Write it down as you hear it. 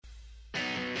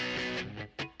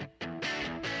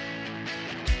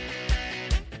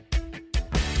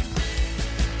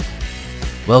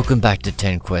Welcome back to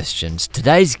 10 Questions.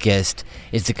 Today's guest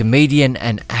is the comedian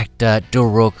and actor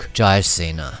Dilruk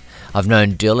Jayasinha. I've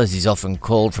known Dil, as he's often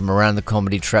called, from around the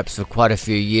comedy traps for quite a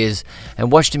few years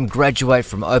and watched him graduate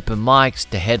from open mics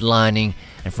to headlining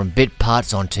and from bit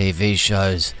parts on TV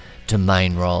shows to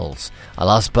main roles. I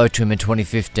last spoke to him in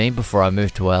 2015 before I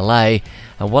moved to LA,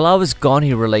 and while I was gone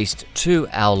he released 2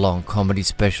 hour-long comedy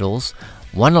specials,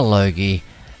 won a Logie,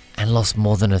 and lost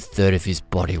more than a third of his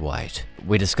body weight.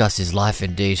 We discuss his life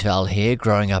in detail here,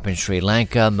 growing up in Sri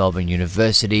Lanka, Melbourne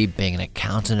University, being an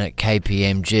accountant at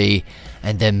KPMG,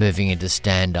 and then moving into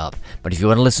stand-up. But if you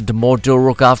want to listen to more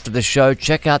Dilruk after the show,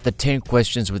 check out the 10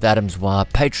 Questions with Adam Zwar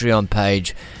Patreon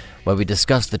page, where we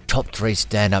discuss the top 3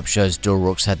 stand-up shows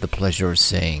Dilruk's had the pleasure of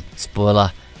seeing.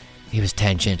 Spoiler, he was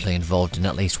tangentially involved in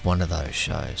at least one of those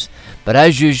shows. But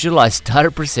as usual, I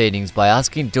started proceedings by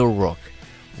asking Dilruk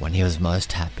when he was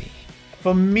most happy.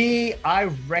 For me, I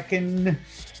reckon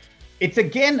it's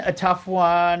again a tough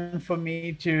one for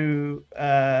me to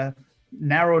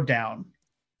narrow down,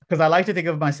 because I like to think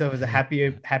of myself as a happy,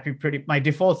 pretty. My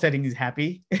default setting is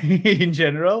happy in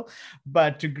general,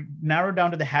 but to narrow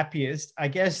down to the happiest, I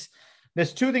guess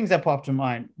there's 2 things that pop to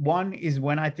mind. One is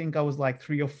when I think I was like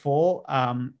 3 or 4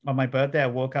 on my birthday, I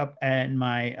woke up and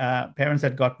my parents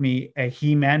had got me a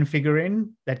He-Man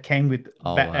figurine that came with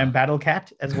Battle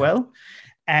Cat as well.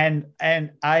 And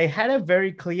I had a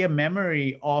very clear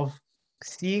memory of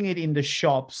seeing it in the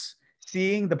shops,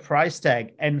 seeing the price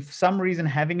tag, and for some reason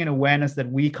having an awareness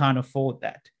that we can't afford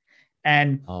that.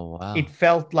 And it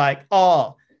felt like,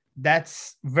 oh,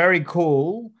 that's very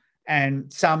cool,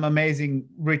 and some amazing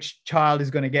rich child is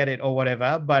going to get it or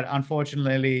whatever. But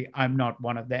unfortunately, I'm not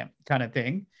one of them, kind of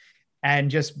thing.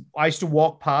 And I used to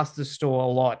walk past the store a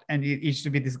lot, and it used to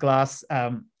be this glass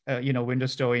window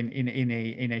store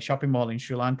in a shopping mall in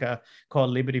Sri Lanka called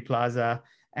Liberty Plaza,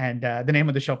 and the name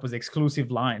of the shop was Exclusive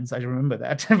Lines. I remember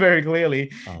that very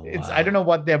clearly. I don't know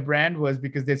what their brand was,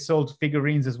 because they sold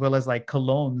figurines as well as like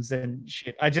colognes and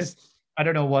shit. I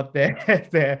don't know what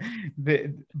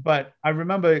but I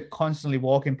remember constantly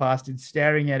walking past it,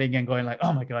 staring at it and going like,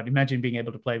 oh my God, imagine being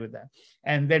able to play with that.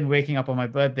 And then waking up on my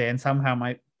birthday and somehow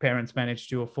my parents managed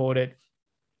to afford it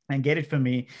and get it for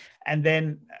me. And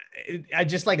then I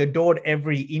just like adored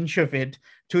every inch of it,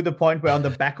 to the point where on the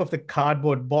back of the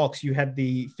cardboard box, you had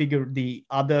the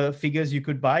other figures you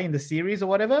could buy in the series or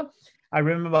whatever. I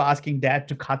remember asking Dad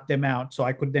to cut them out so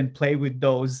I could then play with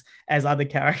those as other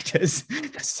characters.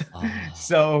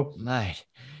 So mate,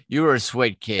 you were a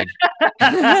sweet kid.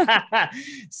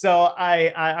 So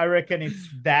I reckon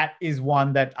that is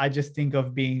one that I just think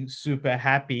of being super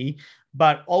happy.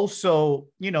 But also,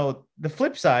 the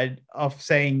flip side of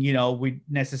saying, we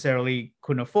necessarily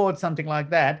couldn't afford something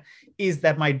like that is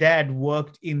that my dad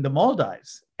worked in the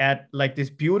Maldives at like this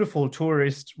beautiful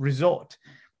tourist resort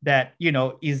that,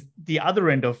 is the other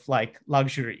end of like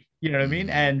luxury, you know what I mean?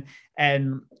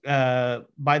 And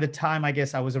by the time I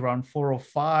guess I was around 4 or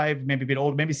 5, maybe a bit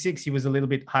old, maybe 6, he was a little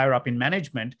bit higher up in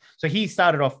management. So he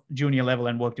started off junior level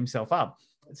and worked himself up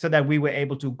so that we were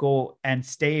able to go and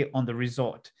stay on the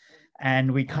resort.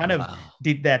 And we kind of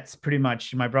did that pretty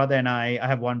much. My brother and I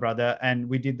have one brother, and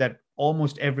we did that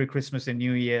almost every Christmas and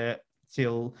New Year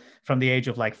from the age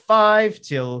of like 5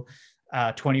 till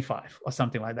 25 or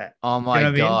something like that. Oh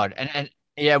my God. I mean? And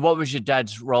yeah, what was your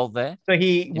dad's role there? So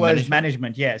he was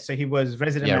management. Yeah. So he was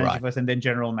resident manager first and then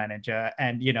general manager.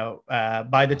 And,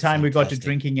 by the time we got to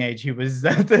drinking age, he was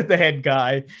the head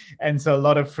guy. And so a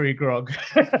lot of free grog.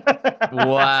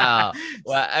 Wow.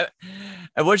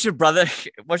 And what's your brother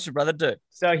do?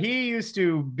 So he used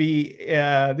to be,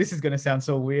 this is going to sound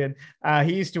so weird.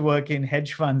 He used to work in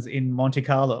hedge funds in Monte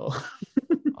Carlo.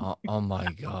 Oh my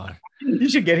God. You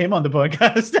should get him on the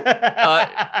podcast.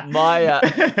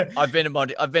 I've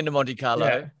been to Monte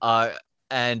Carlo. Yeah.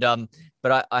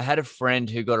 But I had a friend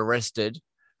who got arrested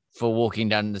for walking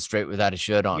down the street without a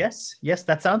shirt on. Yes,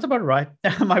 that sounds about right.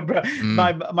 My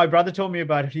brother told me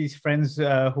about his friends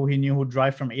who he knew who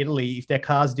drive from Italy. If their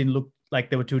cars didn't look like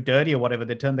they were too dirty or whatever,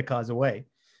 they turned the cars away.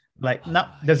 Like,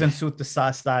 doesn't suit the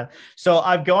style. So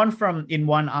I've gone from in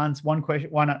one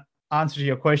answer to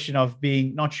your question of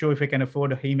being not sure if we can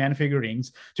afford He-Man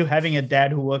figurines to having a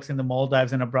dad who works in the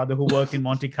Maldives and a brother who worked in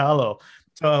Monte Carlo.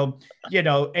 So,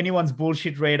 anyone's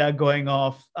bullshit radar going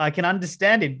off, I can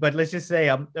understand it, but let's just say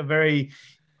I'm a very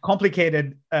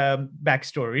complicated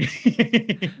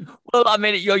backstory. Well, I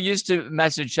mean, you're used to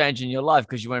massive change in your life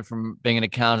because you went from being an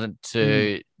accountant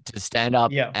to stand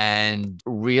up and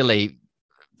really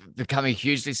becoming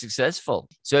hugely successful.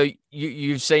 So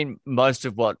you've seen most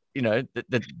of what,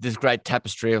 this great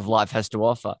tapestry of life has to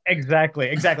offer. Exactly.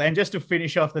 And just to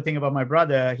finish off the thing about my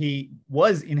brother, he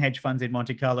was in hedge funds in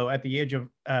Monte Carlo. At the age of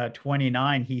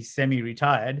 29, he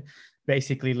semi-retired,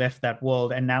 basically left that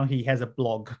world, and now he has a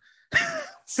blog.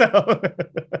 So,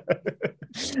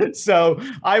 so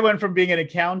I went from being an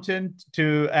accountant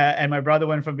to, and my brother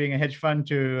went from being a hedge fund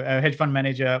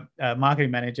manager,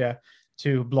 marketing manager,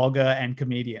 to blogger and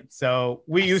comedian. So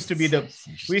we used to be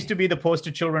the poster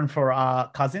children for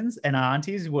our cousins, and our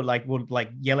aunties would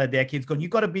yell at their kids, going, "You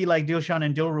got to be like Dilshan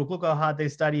and Dilruk. Look how hard they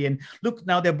study, and look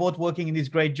now they're both working in these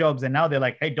great jobs." And now they're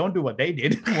like, "Hey, don't do what they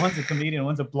did. One's a comedian,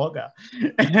 one's a blogger."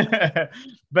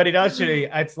 But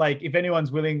it's like, if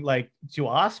anyone's willing to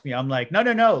ask me, I'm like,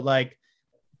 no, like,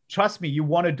 trust me, you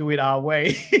want to do it our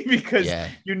way, because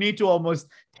you need to almost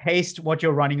taste what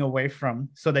you're running away from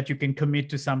so that you can commit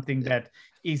to something that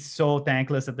is so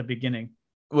thankless at the beginning.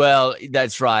 Well,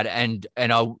 that's right. And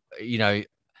the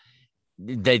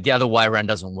other way around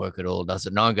doesn't work at all, does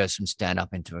it? No one goes from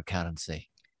stand-up into accountancy.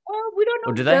 Well, we don't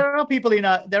know. Or do they? There are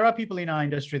people in our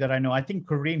industry that I know. I think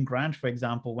Corinne Grant, for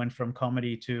example, went from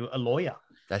comedy to a lawyer.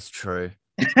 That's true.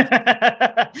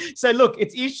 So look,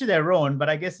 it's each to their own, but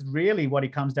I guess really what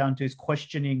it comes down to is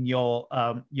questioning your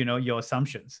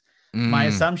assumptions. My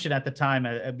assumption at the time,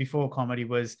 before comedy,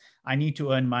 was I need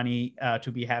to earn money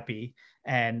to be happy.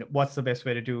 And what's the best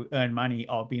way to earn money?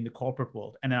 Or be in the corporate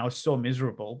world. And then I was so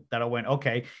miserable that I went,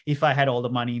 okay, if I had all the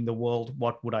money in the world,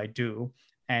 what would I do?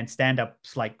 And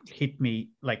stand-ups hit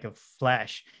me like a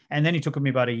flash. And then it took me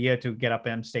about a year to get up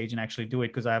on stage and actually do it,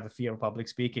 because I have a fear of public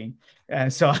speaking.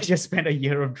 And so I just spent a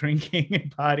year of drinking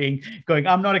and partying, going,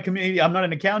 I'm not a comedian, I'm not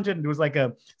an accountant. It was like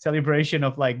a celebration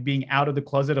of being out of the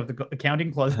closet, of the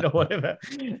accounting closet or whatever.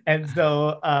 And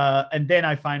so, and then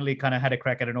I finally kind of had a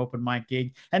crack at an open mic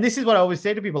gig. And this is what I always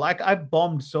say to people. I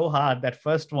bombed so hard that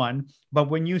first one, but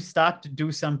when you start to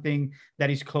do something that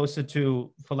is closer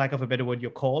to, for lack of a better word,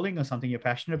 your calling or something you're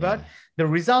passionate about, the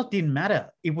result didn't matter.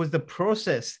 It was the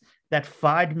process that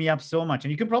fired me up so much.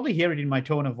 And you can probably hear it in my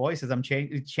tone of voice as I'm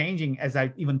changing as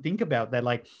I even think about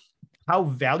that, how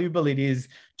valuable it is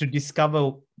to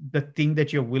discover the thing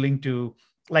that you're willing to,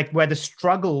 where the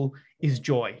struggle is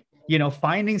joy.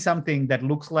 Finding something that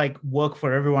looks like work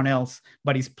for everyone else,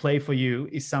 but is play for you,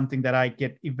 is something that I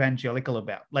get evangelical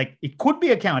about. It could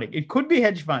be accounting, it could be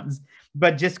hedge funds,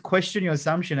 but just question your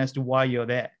assumption as to why you're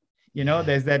there.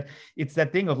 There's it's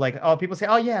that thing of people say,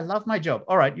 oh yeah, I love my job.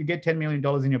 All right, you get $10 million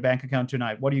in your bank account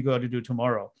tonight. What do you got to do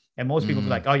tomorrow? And most people be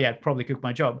like, oh yeah, I'd probably quit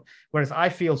my job. Whereas I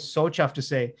feel so chuffed to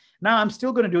say, no, I'm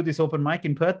still going to do this open mic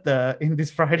in Perth in this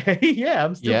Friday. Yeah,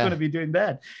 I'm still going to be doing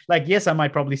that. Yes, I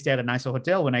might probably stay at a nicer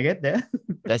hotel when I get there.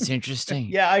 That's interesting.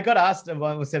 Yeah, I got asked,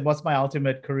 I said, what's my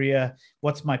ultimate career?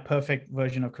 What's my perfect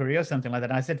version of career? Something like that.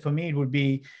 And I said, for me, it would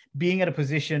be being at a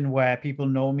position where people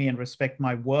know me and respect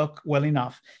my work well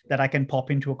enough that I can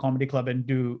pop into a comedy club and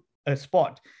do a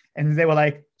spot. And they were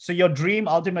like, so your dream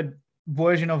ultimate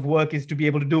version of work is to be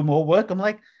able to do more work? I'm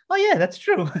like, oh yeah, that's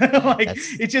true.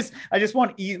 It's just, I just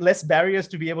want less barriers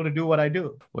to be able to do what I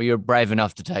do. Well, you're brave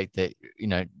enough to take to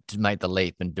make the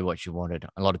leap and do what you wanted.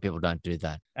 A lot of people don't do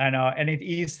that. I know. And it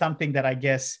is something that I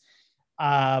guess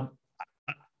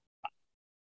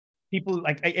people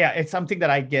it's something that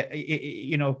I get,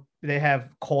 they have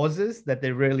causes that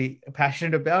they're really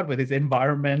passionate about, whether it's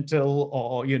environmental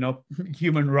or,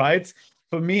 human rights.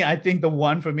 For me, I think the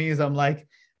one for me is I'm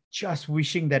just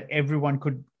wishing that everyone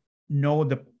could know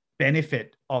the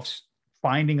benefit of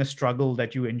finding a struggle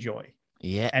that you enjoy.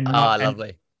 Yeah. And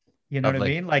lovely. You know what I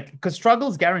mean? Because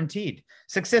struggle's guaranteed.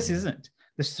 Success isn't.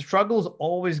 The struggle's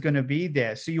always going to be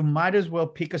there. So you might as well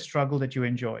pick a struggle that you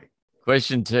enjoy.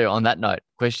 Question 2, on that note,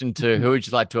 who would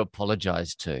you like to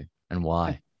apologize to and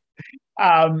why?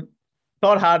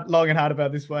 Thought long and hard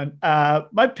about this one.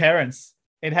 My parents.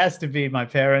 It has to be my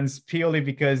parents, purely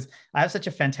because I have such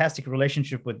a fantastic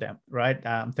relationship with them, right?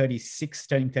 I'm 36,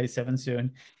 turning 37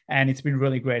 soon. And it's been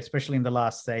really great, especially in the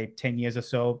last, say, 10 years or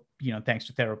so, thanks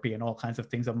to therapy and all kinds of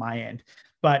things on my end.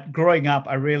 But growing up,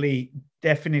 I really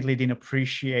definitely didn't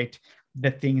appreciate the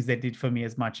things they did for me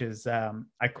as much as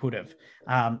I could have.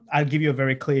 I'll give you a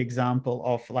very clear example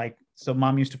of so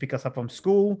mom used to pick us up from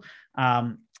school.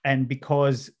 And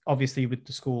because obviously with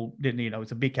the school,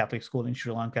 it's a big Catholic school in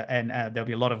Sri Lanka, and there'll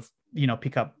be a lot of,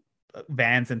 pickup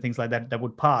vans and things like that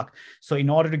would park. So in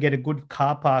order to get a good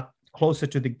car park closer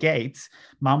to the gates,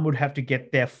 mom would have to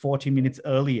get there 40 minutes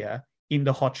earlier in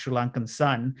the hot Sri Lankan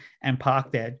sun and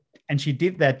park there. And she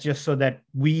did that just so that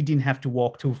we didn't have to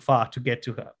walk too far to get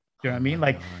to her. Do you know what I mean? my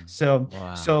Like, God. so,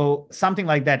 Wow. so something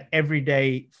like that every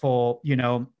day for,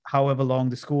 however long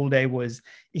the school day was,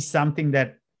 is something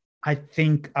that I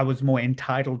think I was more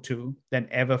entitled to than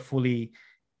ever fully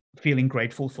feeling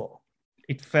grateful for.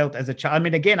 It felt as a child. I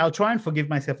mean, again, I'll try and forgive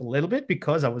myself a little bit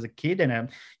because I was a kid, and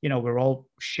we're all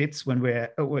shits when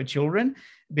we're children.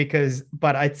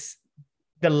 But it's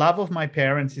the love of my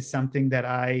parents is something that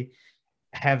I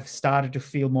have started to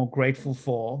feel more grateful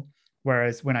for.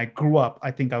 Whereas when I grew up, I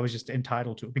think I was just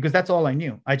entitled to, because that's all I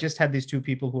knew. I just had these two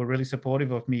people who were really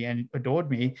supportive of me and adored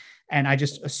me. And I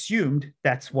just assumed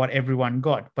that's what everyone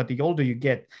got. But the older you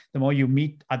get, the more you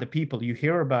meet other people, you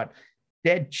hear about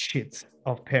dead shits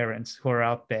of parents who are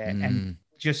out there. And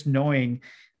just knowing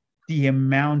the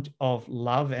amount of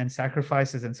love and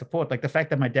sacrifices and support, like the fact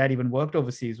that my dad even worked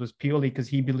overseas was purely because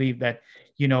he believed that,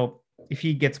 if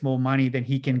he gets more money, then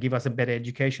he can give us a better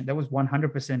education. That was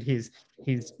 100%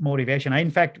 his motivation. In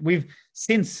fact, we've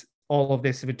since all of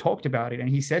this, we talked about it, and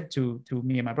he said to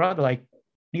me and my brother, like,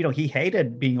 he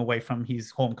hated being away from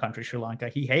his home country, Sri Lanka.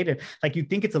 He hated, like, you'd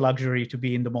think it's a luxury to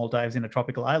be in the Maldives in a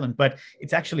tropical island, but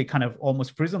it's actually kind of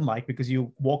almost prison-like because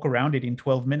you walk around it in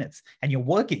 12 minutes and you're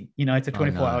working. It's a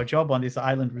 24-hour job on this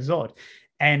island resort.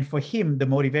 And for him, the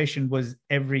motivation was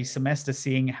every semester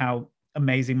seeing how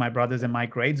amazing my brothers and my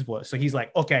grades were. So he's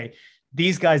like, okay,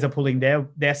 these guys are pulling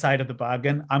their side of the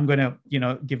bargain. I'm going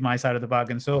to, give my side of the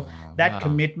bargain. So that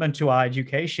commitment to our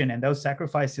education and those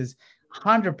sacrifices,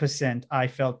 100%,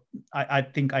 I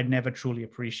think I'd never truly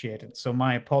appreciated. So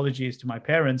my apologies to my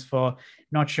parents for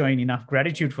not showing enough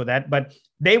gratitude for that. But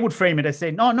they would frame it as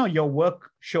saying, no, your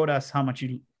work showed us how much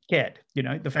you cared.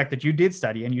 The fact that you did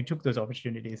study and you took those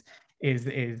opportunities is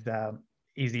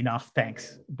enough,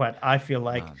 thanks. But I feel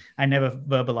like I never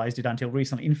verbalized it until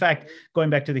recently. In fact, going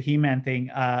back to the He-Man thing,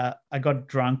 I got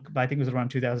drunk, but I think it was around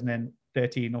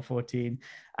 2013 or 14.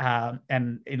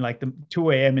 And in like the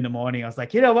 2 a.m. in the morning, I was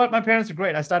like, you know what? My parents are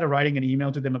great. I started writing an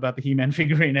email to them about the He-Man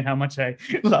figurine and how much I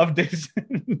loved it.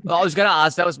 Well, I was going to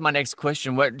ask, that was my next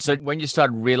question. So when you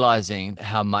started realizing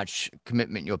how much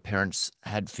commitment your parents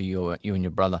had for you and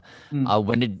your brother,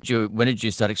 when did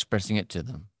you start expressing it to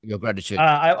them, your gratitude?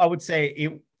 I would say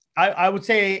I would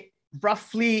say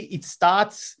roughly it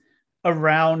starts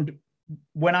around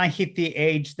when I hit the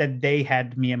age that they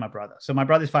had me and my brother. So my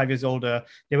brother's 5 years older.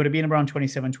 They would have been around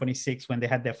 27, 26 when they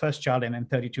had their first child, and then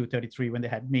 32, 33 when they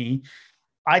had me.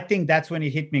 I think that's when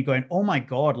it hit me going, oh my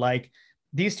God, like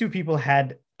these two people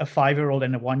had a 5-year-old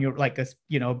and a 1-year, like a,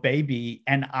 baby.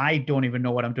 And I don't even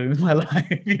know what I'm doing with my life.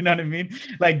 You know what I mean?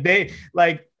 Like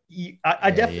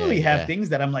I definitely have things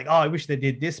that I'm like, oh, I wish they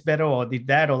did this better or did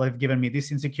that, or they've given me this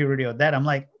insecurity or that. I'm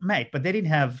like, mate, but they didn't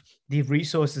have the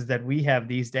resources that we have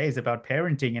these days about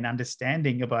parenting and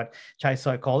understanding about child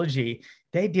psychology.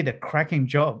 They did a cracking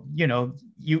job.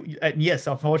 Yes,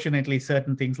 unfortunately,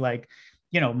 certain things like,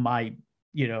 my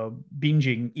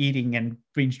binging, eating, and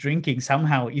binge drinking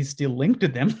somehow is still linked to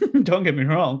them. Don't get me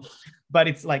wrong, but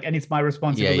it's like, and it's my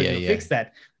responsibility to fix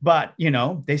that. But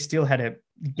they still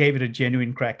gave it a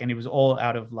genuine crack, and it was all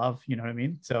out of love. You know what I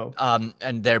mean? So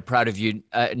and they're proud of you.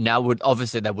 Now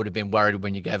obviously they would have been worried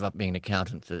when you gave up being an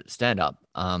accountant for stand up.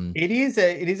 It is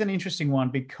an interesting one,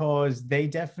 because they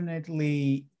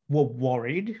definitely were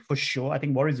worried, for sure. I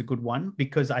think worry is a good one,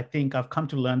 because I think I've come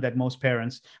to learn that most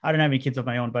parents, I don't have any kids of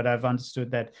my own, but I've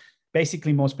understood that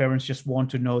basically most parents just want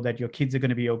to know that your kids are going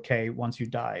to be okay once you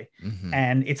die.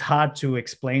 And it's hard to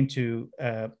explain to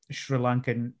Sri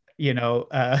Lankan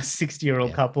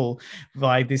 60-year-old couple,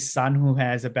 like this son who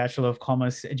has a Bachelor of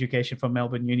Commerce education from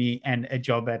Melbourne Uni and a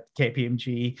job at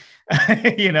KPMG,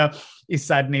 is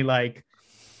suddenly like,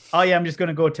 oh yeah, I'm just going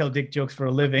to go tell dick jokes for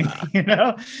a living.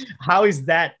 How is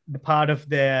that the part of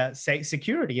their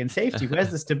security and safety? Where's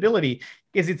the stability?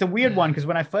 Because it's a weird one. Because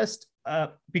when I first, I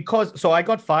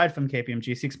got fired from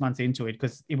KPMG 6 months into it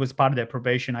because it was part of their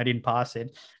probation. I didn't pass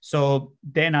it. So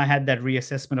then I had that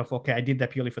reassessment of, okay, I did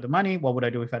that purely for the money. What would I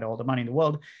do if I had all the money in the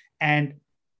world? And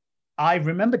I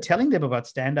remember telling them about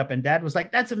stand-up, and Dad was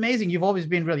like, that's amazing. You've always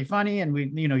been really funny, and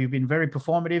you've been very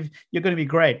performative. You're going to be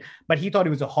great. But he thought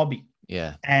it was a hobby.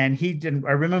 Yeah. And he didn't.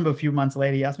 I remember a few months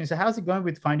later, he asked me, so how's it going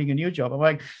with finding a new job? I'm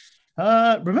like,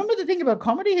 remember the thing about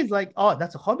comedy? He's like, oh,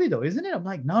 that's a hobby though, isn't it? I'm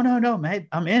like, no, mate,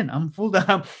 I'm in. I'm full.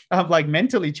 I'm like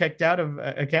mentally checked out of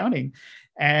accounting.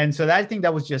 And so I think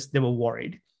that was just, they were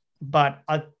worried. But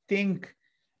I think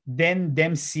then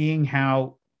them seeing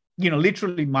how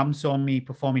literally mum saw me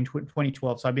perform in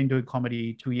 2012. So I've been doing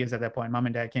comedy 2 years at that point. Mum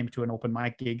and dad came to an open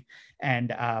mic gig,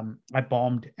 and I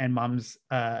bombed, and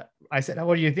I said, "Oh,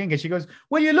 what do you think?" And she goes,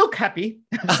 "Well, you look happy."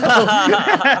 So,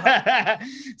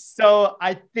 so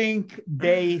I think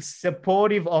they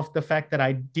supportive of the fact that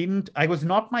I was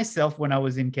not myself when I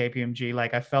was in KPMG.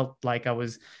 Like I felt like I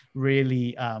was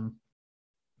really,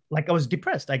 like I was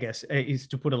depressed, I guess, is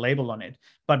to put a label on it.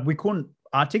 But we couldn't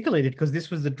articulate it because this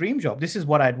was the dream job. This is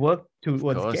what I'd worked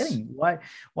towards getting. Why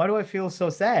do I feel so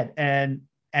sad?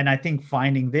 And I think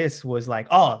finding this was like,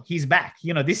 oh, he's back.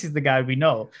 This is the guy we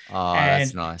know. Oh, and,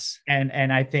 that's nice.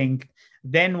 And I think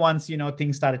then once,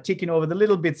 things started ticking over, the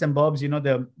little bits and bobs, the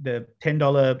 $10,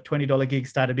 $20 gigs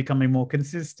started becoming more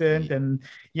consistent.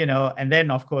 Yeah. And then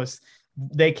of course,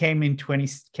 they came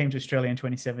to Australia in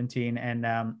 2017, and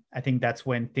I think that's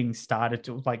when things started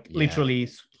to literally.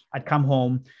 I'd come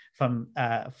home from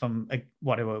a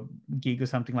whatever gig or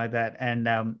something like that,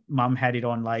 and mum had it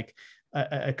on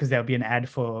because there'll be an ad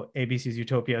for ABC's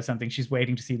Utopia or something. She's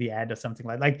waiting to see the ad or something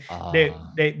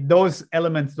those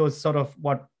elements, those sort of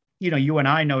what you and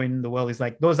I know in the world is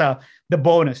like those are the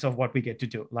bonus of what we get to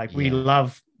do. We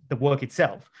love the work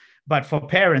itself. But for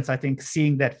parents, I think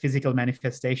seeing that physical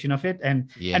manifestation of it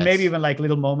and maybe even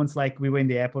little moments like we were in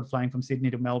the airport flying from Sydney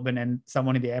to Melbourne and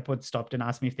someone in the airport stopped and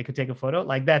asked me if they could take a photo.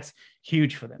 That's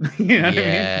huge for them. You know what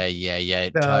I mean? Yeah,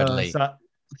 totally. So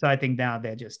I think now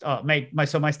they're just, my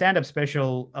stand-up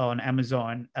special on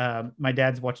Amazon, my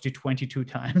dad's watched it 22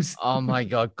 times. Oh my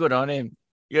God, good on him.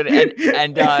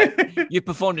 And you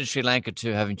performed in Sri Lanka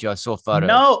too, haven't you? I saw photos.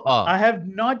 No, I have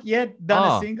not yet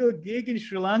done a single gig in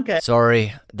Sri Lanka.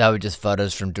 Sorry, they were just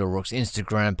photos from Dilruk's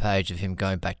Instagram page of him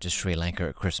going back to Sri Lanka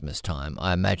at Christmas time.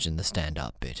 I imagine the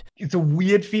stand-up bit. It's a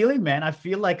weird feeling, man. I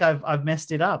feel like I've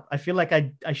messed it up. I feel like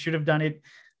I should have done it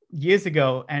years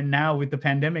ago, and now with the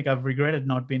pandemic, I've regretted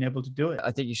not being able to do it.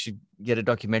 I think you should get a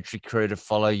documentary crew to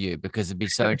follow you because it'd be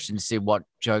so interesting to see what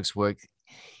jokes work.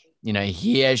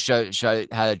 Here show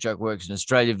how the joke works in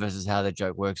Australia versus how the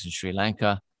joke works in Sri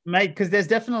Lanka. Mate, because there's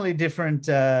definitely different,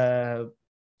 there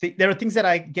are things that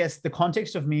I guess the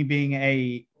context of me being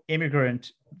a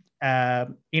immigrant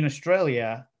in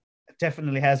Australia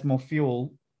definitely has more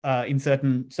fuel in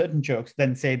certain jokes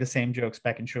than say the same jokes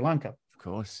back in Sri Lanka. Of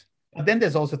course. But then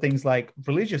there's also things like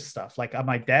religious stuff.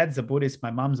 My dad's a Buddhist,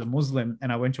 my mom's a Muslim,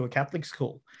 and I went to a Catholic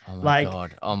school. Oh my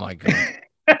God.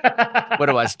 Where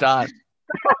do I start?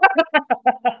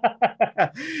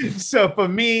 So for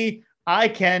me, I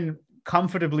can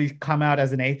comfortably come out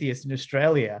as an atheist in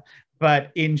Australia,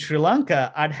 but in Sri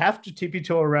Lanka, I'd have to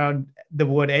tiptoe around the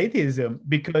word atheism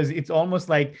because it's almost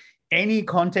like any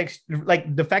context,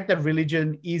 like the fact that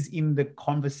religion is in the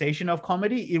conversation of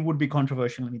comedy, it would be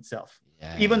controversial in itself.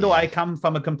 Even though I come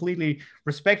from a completely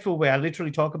respectful way, I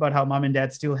literally talk about how mom and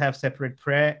dad still have separate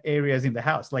prayer areas in the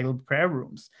house, like little prayer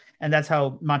rooms. And that's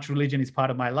how much religion is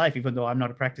part of my life, even though I'm not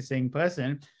a practicing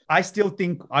person. I still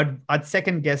think I'd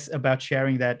second guess about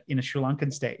sharing that in a Sri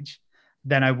Lankan stage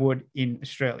than I would in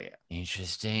Australia.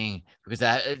 Interesting, because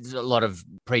there's a lot of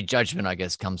prejudgment, I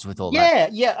guess, comes with all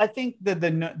that. Yeah. I think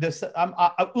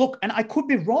look, and I could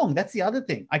be wrong. That's the other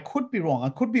thing. I could be wrong. I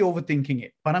could be overthinking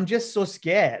it, but I'm just so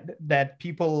scared that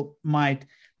people might,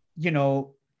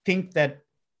 think that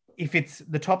if it's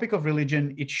the topic of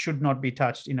religion, it should not be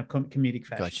touched in a comedic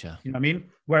fashion. Gotcha. You know what I mean?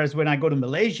 Whereas when I go to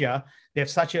Malaysia, they have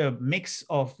such a mix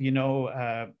of,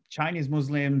 Chinese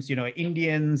Muslims,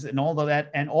 Indians and all of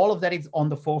that. And all of that is on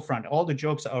the forefront. All the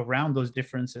jokes are around those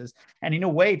differences. And in a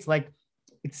way, it's like,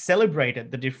 it's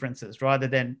celebrated the differences rather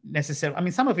than necessarily, I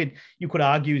mean, some of it you could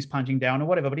argue is punching down or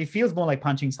whatever, but it feels more like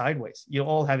punching sideways. You're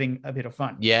all having a bit of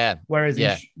fun. Yeah. Whereas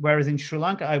in Sri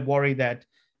Lanka, I worry that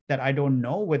I don't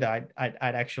know whether I'd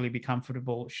actually be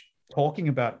comfortable talking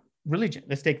about religion.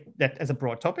 Let's take that as a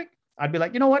broad topic. I'd be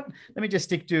like, you know what? Let me just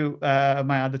stick to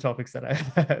my other topics that I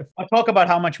have. I'll talk about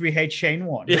how much we hate Shane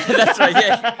Warne. Yeah, that's right.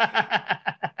 Yeah.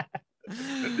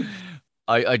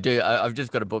 I do. I've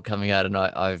just got a book coming out, and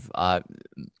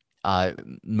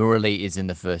Murali is in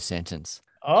the first sentence.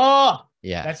 Oh,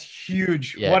 yeah, that's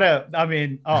huge. Yeah.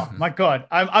 Oh my God,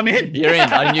 I'm in. You're in.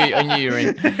 I knew you were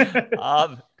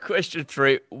in. Question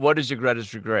 3: what is your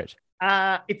greatest regret?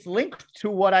 It's linked to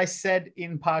what I said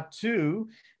in part 2,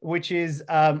 which is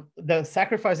the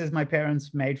sacrifices my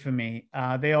parents made for me.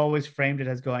 They always framed it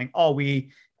as going, "Oh, you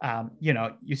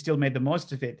still made the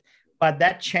most of it." But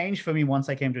that changed for me once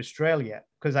I came to Australia,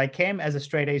 because I came as a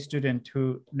straight A student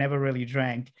who never really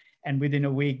drank, and within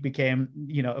a week became,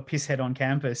 a pisshead on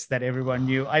campus that everyone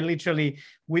knew. I literally,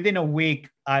 within a week,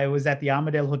 I was at the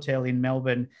Armadale Hotel in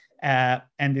Melbourne,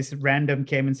 And this random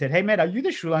came and said, "Hey, mate, are you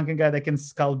the Sri Lankan guy that can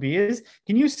scull beers?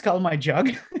 Can you scull my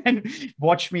jug?" and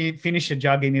watch me finish a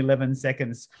jug in 11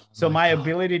 seconds. So my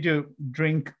ability to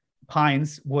drink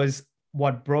pints was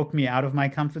what broke me out of my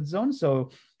comfort zone. So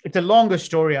it's a longer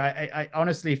story. I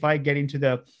honestly, if I get into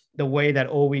the way that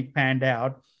all week panned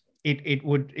out, it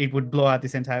would blow out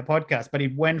this entire podcast. But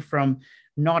it went from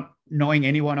not knowing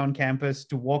anyone on campus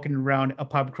to walking around a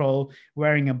pub crawl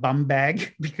wearing a bum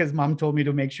bag because mom told me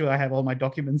to make sure I have all my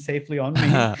documents safely on me.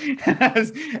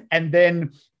 And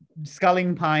then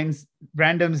sculling pines,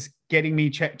 randoms getting me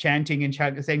chanting and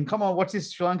saying, "Come on, what's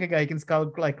this Sri Lanka guy? He can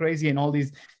scull like crazy." And all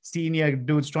these senior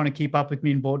dudes trying to keep up with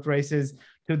me in boat races,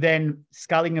 to then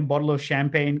sculling a bottle of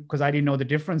champagne because I didn't know the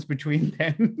difference between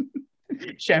them.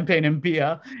 Champagne and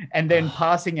beer, and then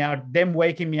passing out, them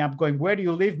waking me up going, "Where do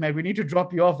you live, man? We need to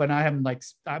drop you off." And I'm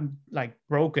like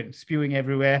broken, spewing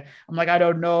everywhere. I'm like, "I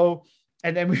don't know."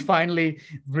 And then we finally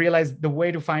realized the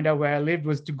way to find out where I lived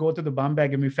was to go to the bum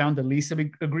bag, and we found the lease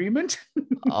agreement.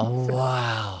 Oh, So,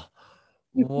 wow.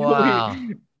 Wow.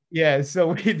 yeah.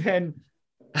 So we then,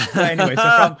 so anyway,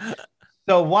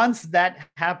 so once that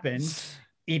happened,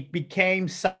 it became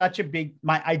such a big,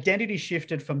 my identity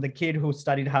shifted from the kid who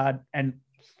studied hard and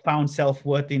found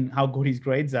self-worth in how good his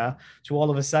grades are to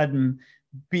all of a sudden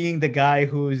being the guy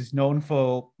who's known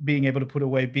for being able to put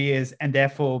away beers and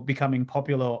therefore becoming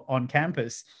popular on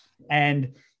campus.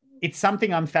 And it's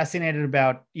something I'm fascinated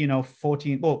about,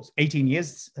 18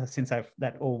 years since I've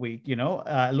that all week,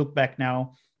 I look back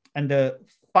now, and the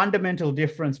fundamental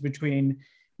difference between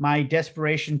my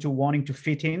desperation to wanting to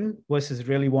fit in versus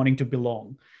really wanting to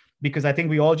belong. Because I think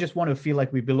we all just want to feel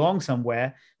like we belong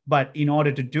somewhere. But in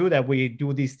order to do that, we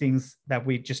do these things that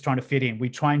we're just trying to fit in. We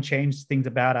try and change things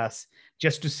about us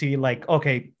just to see like,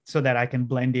 okay, so that I can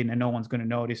blend in and no one's going to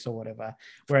notice or whatever.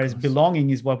 Whereas belonging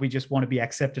is what we just want to be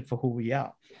accepted for who we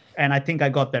are. And I think I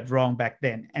got that wrong back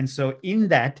then. And so in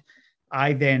that,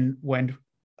 I then went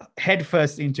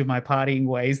headfirst into my partying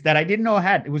ways that I didn't know I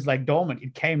had. It was like dormant.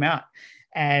 It came out.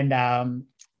 And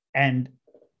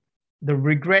the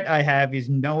regret I have is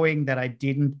knowing that I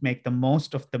didn't make the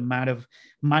most of the amount of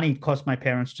money it cost my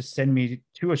parents to send me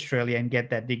to Australia and get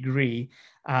that degree.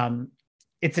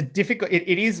 It's a difficult,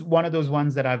 it is one of those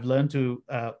ones that I've learned to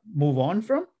move on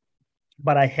from,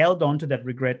 but I held on to that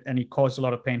regret and it caused a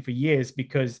lot of pain for years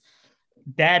because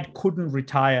dad couldn't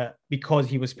retire because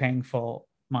he was paying for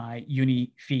my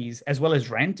uni fees as well as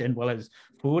rent and well as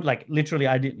food. Like literally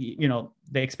I did,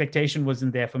 the expectation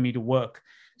wasn't there for me to work.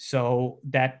 So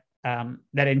that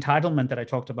entitlement that I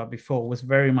talked about before was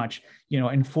very much,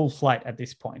 in full flight at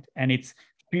this point. And it's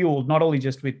fueled not only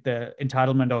just with the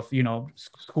entitlement of,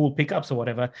 school pickups or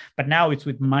whatever, but now it's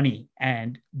with money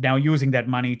and now using that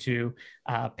money to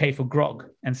pay for grog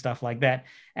and stuff like that.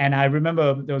 And I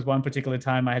remember there was one particular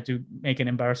time I had to make an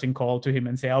embarrassing call to him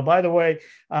and say, "Oh, by the way,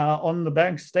 on the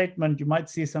bank statement, you might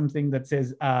see something that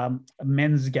says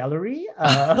men's gallery."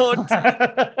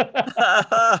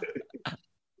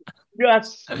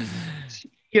 Just,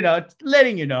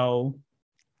 letting you know,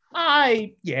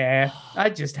 I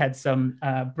just had some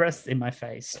breasts in my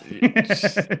face.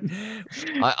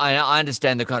 I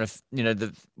understand the kind of,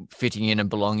 the fitting in and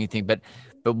belonging thing, but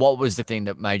what was the thing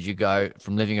that made you go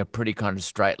from living a pretty kind of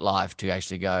straight life to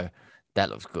actually go, that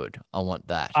looks good, I want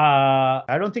that?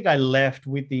 I don't think I left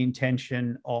with the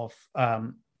intention of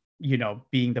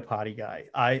being the party guy.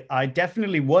 I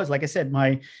definitely was, like I said,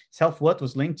 my self-worth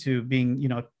was linked to being,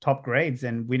 top grades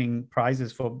and winning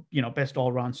prizes for, best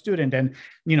all-round student and,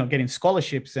 getting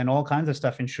scholarships and all kinds of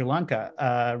stuff in Sri Lanka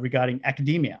regarding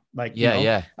academia. Like,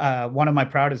 one of my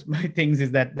proudest things is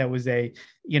that there was the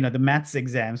maths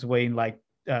exams were in like,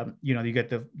 you get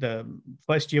the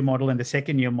first year model and the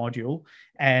second year module.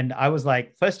 And I was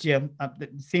like, first year,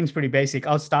 it seems pretty basic.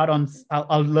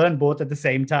 I'll learn both at the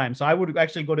same time. So I would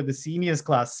actually go to the seniors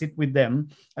class, sit with them,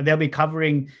 and they'll be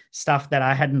covering stuff that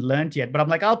I hadn't learned yet. But I'm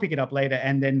like, I'll pick it up later.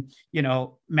 And then,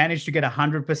 managed to get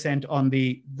 100% on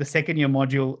the second year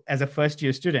module as a first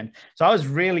year student. So I was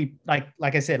really, like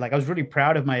I said, I was really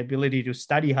proud of my ability to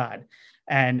study hard.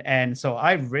 And so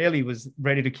I really was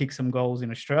ready to kick some goals in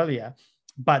Australia.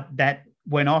 But that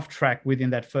went off track within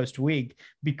that first week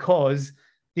because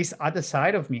this other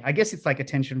side of me, I guess it's like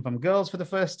attention from girls for the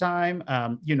first time,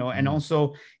 and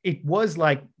also it was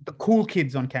like the cool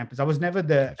kids on campus.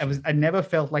 I never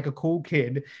felt like a cool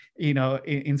kid,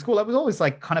 in school. I was always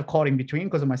like kind of caught in between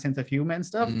because of my sense of humor and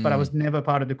stuff, but I was never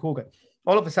part of the cool guy.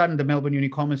 All of a sudden, the Melbourne Uni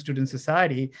Common Student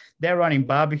Society, they're running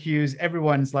barbecues.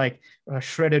 Everyone's like a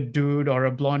shredded dude or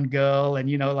a blonde girl. And,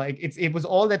 it was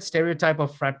all that stereotype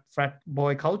of frat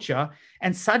boy culture.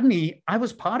 And suddenly I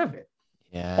was part of it.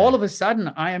 Yeah. All of a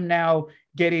sudden I am now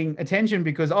getting attention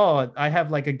because, oh, I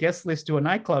have like a guest list to a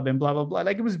nightclub and blah blah blah.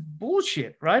 Like, it was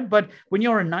bullshit, right? But when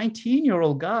you're a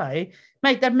 19-year-old guy,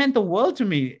 mate, that meant the world to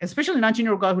me, especially a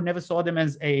 19-year-old guy who never saw them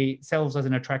as a selves as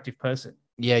an attractive person.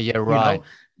 Yeah, yeah, you right.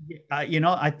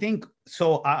 know I think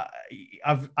so.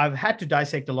 I've had to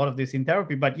dissect a lot of this in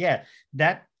therapy, but yeah,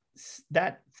 that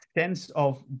that sense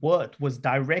of worth was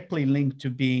directly linked to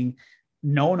being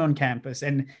known on campus.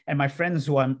 And my friends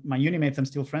who are my uni mates I'm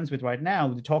still friends with right now,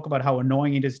 they talk about how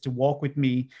annoying it is to walk with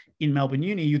me in Melbourne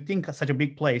Uni. You think such a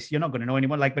big place, you're not going to know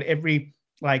anyone, like, but every,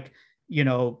 like,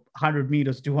 100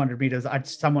 meters, 200 meters,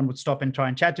 someone would stop and try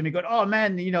and chat to me, go, oh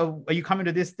man, are you coming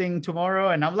to this thing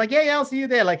tomorrow? And I'm like, yeah, I'll see you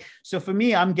there. Like, so for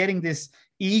me, I'm getting this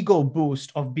ego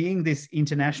boost of being this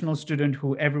international student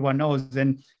who everyone knows.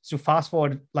 And so fast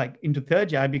forward, like, into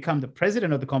third year, I become the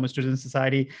president of the Common Student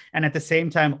Society. And at the same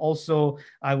time, also,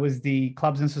 I was the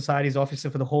clubs and societies officer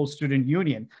for the whole student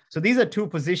union. So these are two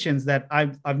positions that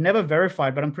I've never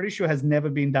verified, but I'm pretty sure has never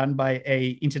been done by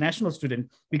a international student,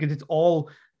 because it's all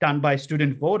done by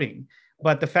student voting.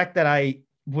 But the fact that I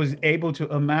was able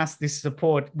to amass this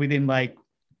support within like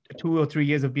 2 or 3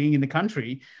 years of being in the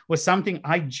country was something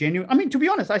I mean, to be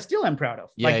honest, I still am proud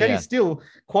of. Yeah, Like, that yeah. is still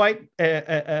quite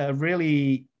a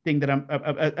really thing that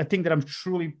a thing that I'm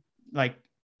truly, like,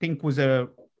 think was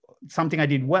something I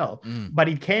did well. But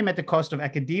it came at the cost of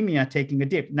academia taking a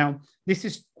dip. Now, this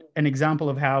is an example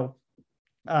of how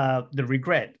the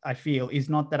regret I feel is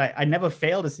not that I never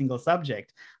failed a single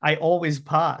subject. I always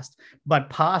passed, but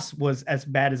pass was as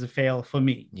bad as a fail for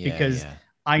me, Yeah, because yeah.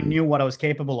 I knew what I was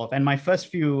capable of. And my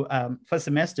first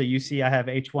semester, you see, I have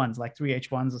H1s, like 3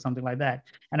 H1s or something like that.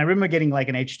 And I remember getting like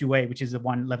an H2A, which is the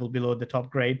one level below the top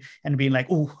grade, and being like,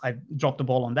 oh, I dropped the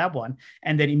ball on that one.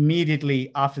 And then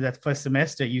immediately after that first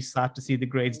semester, you start to see the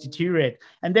grades deteriorate.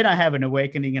 And then I have an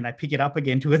awakening and I pick it up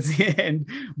again towards the end.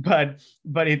 But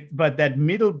that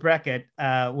middle bracket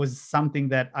was something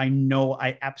that I know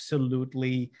I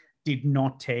absolutely did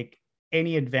not take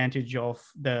any advantage of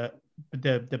the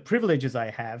privileges I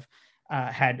have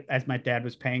had, as my dad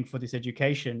was paying for this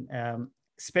education.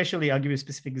 Especially, I'll give you a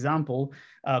specific example.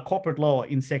 Corporate law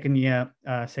in second year,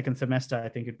 second semester, I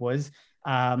think it was.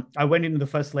 I went into the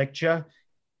first lecture.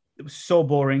 It was so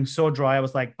boring, so dry. I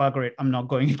was like, bugger it, I'm not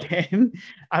going again.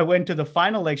 I went to the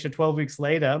final lecture 12 weeks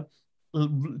later,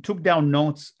 took down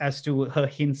notes as to her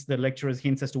hints, the lecturer's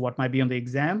hints as to what might be on the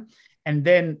exam. And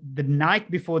then the night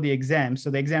before the exam,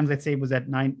 so the exam, let's say, was at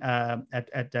 9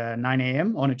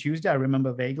 a.m. on a Tuesday. I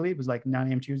remember vaguely, it was like 9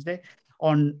 a.m. Tuesday.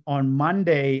 On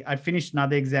Monday, I finished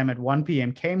another exam at 1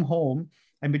 p.m., came home,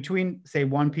 and between, say,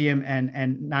 1 p.m.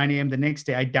 and 9 a.m. the next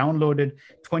day, I downloaded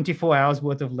 24 hours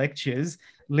worth of lectures,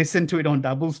 listened to it on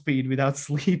double speed without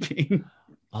sleeping.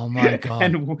 Oh my God.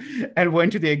 and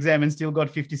went to the exam and still got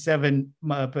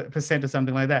 57% or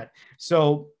something like that.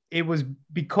 So it was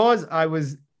because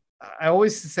I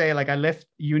always say, like, I left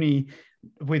uni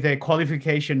with a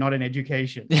qualification, not an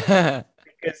education.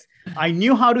 Because I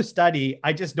knew how to study.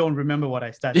 I just don't remember what I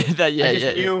studied.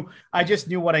 I just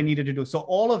knew what I needed to do. So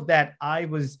all of that, I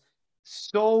was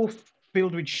so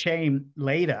filled with shame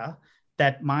later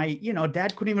that my,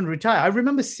 dad couldn't even retire. I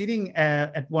remember sitting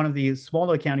at one of the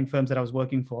smaller accounting firms that I was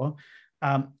working for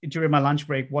during my lunch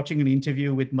break, watching an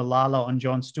interview with Malala on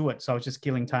Jon Stewart. So I was just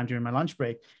killing time during my lunch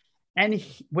break. And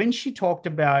when she talked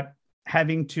about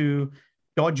having to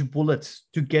dodge bullets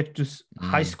to get to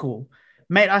high school,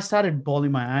 mate, I started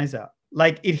bawling my eyes out.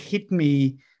 Like, it hit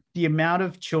me, the amount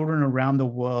of children around the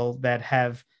world that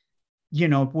have,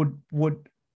 would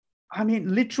I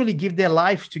mean, literally give their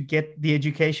life to get the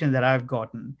education that I've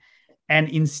gotten. And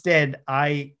instead,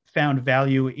 I found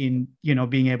value in,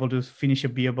 being able to finish a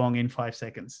beer bong in 5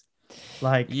 seconds.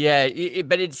 Like, yeah,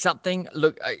 but it's something,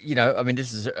 look, I mean,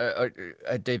 this is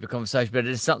a deeper conversation, but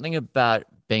it's something about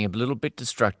being a little bit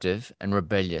destructive and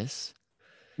rebellious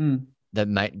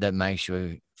that makes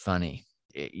you funny.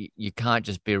 You can't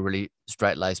just be a really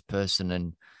straight-laced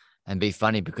person and be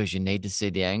funny, because you need to see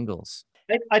the angles.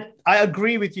 I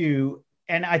agree with you.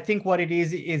 And I think what it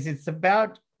is it's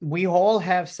about, we all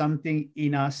have something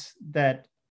in us that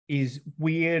is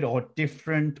weird or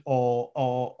different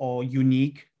or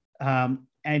unique. And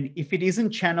if it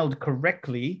isn't channeled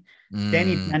correctly, then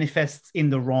it manifests in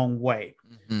the wrong way.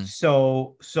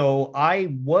 So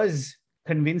I was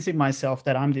convincing myself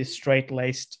that I'm this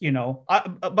straight-laced,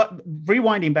 but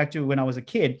rewinding back to when I was a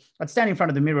kid, I'd stand in front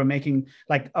of the mirror making,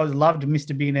 like, I was loved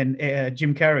Mr. Bean and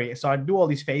Jim Carrey. So I'd do all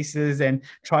these faces and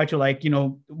try to, like,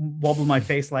 wobble my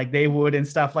face like they would and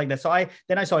stuff like that. So I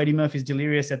saw Eddie Murphy's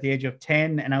Delirious at the age of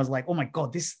 10, and I was like, oh my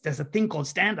God, there's a thing called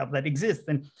stand-up that exists.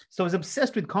 And so I was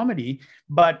obsessed with comedy,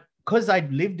 but because I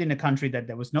lived in a country that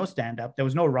there was no stand-up, there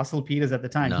was no Russell Peters at the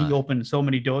time. He No, opened so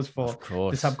many doors for of the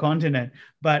course. subcontinent.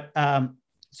 But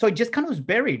so it just kind of was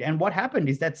buried. And what happened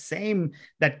is that side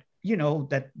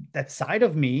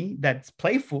of me that's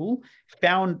playful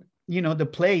found the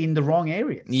play in the wrong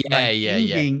areas, Yeah, like yeah,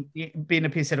 in yeah. being a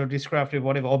pisshead or disruptive,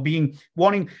 whatever, or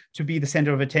wanting to be the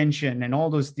center of attention and all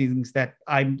those things that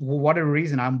for whatever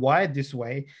reason, I'm wired this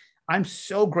way. I'm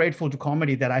so grateful to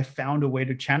comedy that I found a way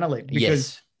to channel it, because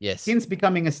Yes, yes. since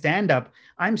becoming a stand-up,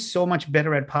 I'm so much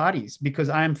better at parties because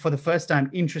I'm, for the first time,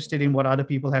 interested in what other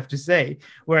people have to say.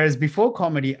 Whereas before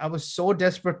comedy, I was so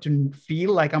desperate to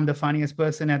feel like I'm the funniest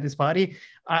person at this party.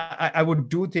 I would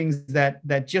do things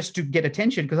that just to get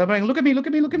attention, because I'm like, look at me, look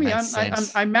at me, look at me. Makes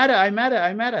sense. I matter, I matter,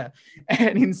 I matter.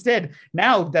 And instead,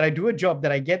 now that I do a job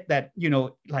that I get that,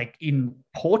 like in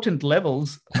important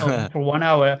levels for 1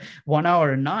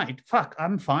 hour a night, fuck,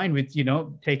 I'm fine with,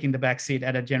 taking the back seat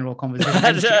at a general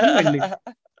conversation.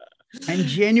 I'm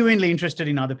genuinely interested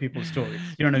in other people's stories.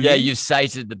 You know what I Yeah, mean? you've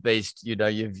sated the beast.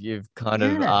 You've kind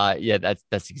of Yeah. yeah,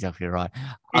 that's exactly right.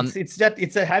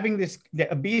 Having this,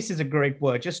 a beast is a great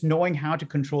word. Just knowing how to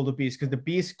control the beast, because the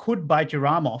beast could bite your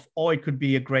arm off, or it could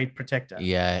be a great protector.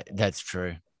 Yeah, that's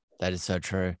true. That is so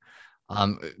true.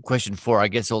 Question 4, I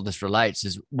guess all this relates,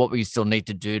 is what will you still need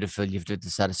to do to feel you've lived a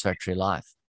satisfactory life?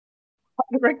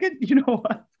 I reckon, you know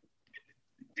what?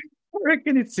 I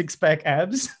reckon it's six-pack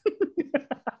abs.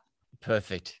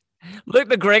 Perfect. Luke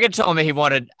McGregor told me he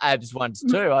wanted abs once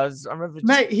too. I remember.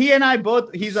 Mate, he and I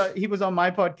both. He was on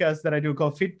my podcast that I do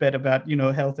called Fitbet about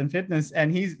health and fitness,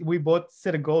 and we both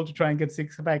set a goal to try and get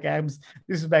six-pack abs.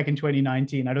 This is back in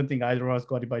 2019. I don't think either of us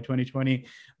got it by 2020,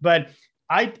 but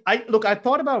I look. I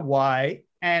thought about why,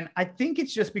 and I think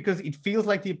it's just because it feels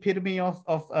like the epitome of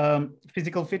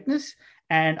physical fitness.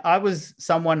 And I was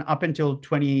someone up until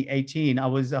 2018. I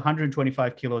was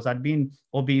 125 kilos. I'd been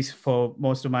obese for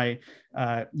most of my,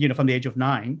 from the age of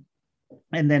 9.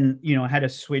 And then, I had a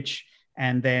switch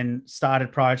and then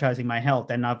started prioritizing my health.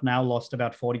 And I've now lost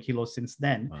about 40 kilos since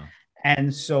then. Wow.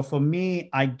 And so for me,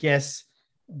 I guess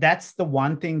that's the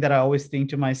one thing that I always think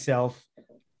to myself,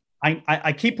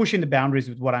 I keep pushing the boundaries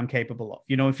with what I'm capable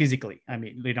of, physically. I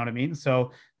mean, you know what I mean?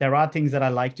 So there are things that I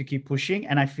like to keep pushing.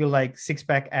 And I feel like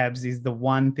six-pack abs is the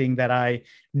one thing that I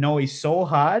know is so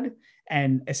hard.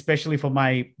 And especially for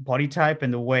my body type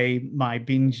and the way my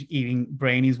binge eating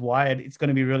brain is wired, it's going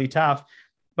to be really tough.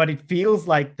 But it feels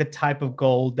like the type of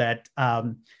goal that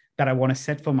I want to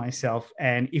set for myself.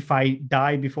 And if I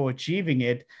die before achieving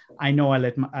it, I know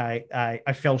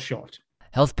I fell short.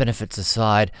 Health benefits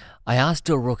aside, I asked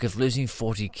Dilruk if losing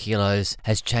 40 kilos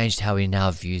has changed how he now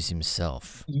views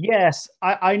himself. Yes,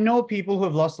 I know people who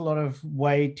have lost a lot of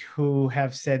weight who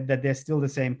have said that they're still the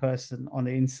same person on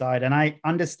the inside. And I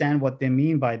understand what they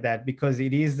mean by that, because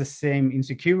it is the same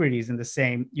insecurities and the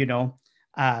same, the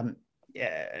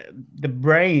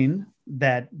brain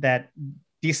that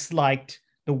disliked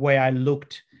the way I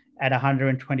looked at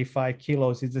 125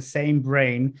 kilos is the same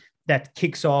brain that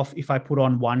kicks off if I put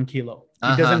on 1 kilo.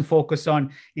 It doesn't focus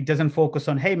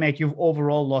on, hey, mate, you've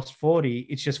overall lost 40.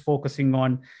 It's just focusing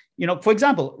on, for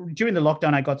example, during the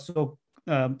lockdown, I got so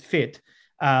fit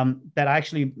that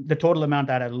actually the total amount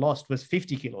that I lost was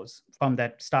 50 kilos from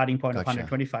that starting point of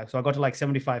 125. So I got to like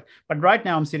 75. But right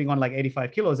now I'm sitting on like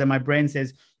 85 kilos and my brain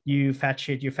says, you fat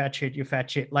shit, you fat shit, you fat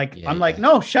shit. Like, I'm like,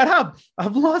 no, shut up.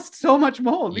 I've lost so much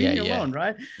more. Leave me alone,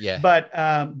 right? Yeah. But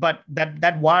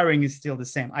that wiring is still the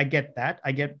same. I get that.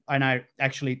 And I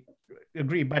actually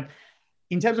agree. But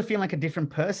in terms of feeling like a different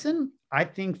person, I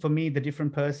think for me, the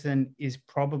different person is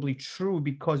probably true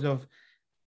because of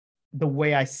the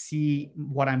way I see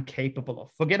what I'm capable of.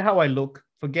 Forget how I look,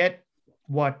 forget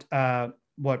what I'm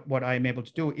able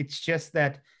to do. It's just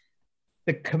that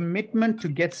the commitment to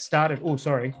get started. Oh,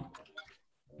 sorry.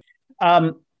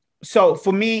 So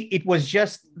for me, it was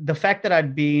just the fact that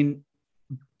I'd been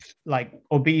like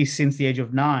obese since the age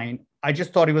of 9. I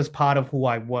just thought it was part of who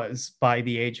I was by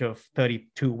the age of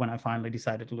 32 when I finally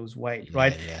decided to lose weight,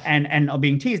 right? Yeah. And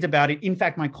being teased about it. In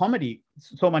fact, my comedy,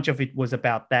 so much of it was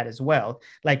about that as well.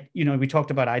 Like, we talked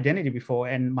about identity before,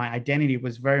 and my identity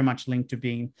was very much linked to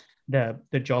being the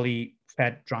jolly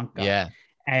fat drunk guy. Yeah.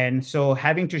 And so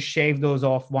having to shave those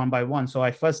off one by one. So I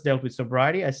first dealt with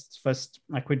sobriety.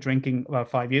 I quit drinking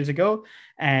about 5 years ago.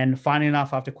 And funny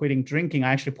enough, after quitting drinking,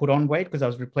 I actually put on weight because I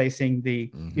was replacing the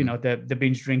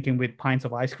binge drinking with pints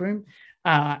of ice cream.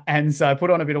 And so I put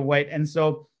on a bit of weight. And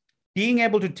so being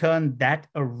able to turn that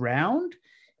around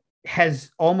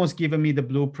has almost given me the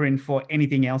blueprint for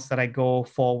anything else that I go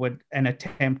forward and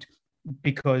attempt,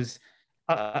 because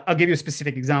I'll give you a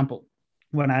specific example.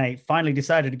 When I finally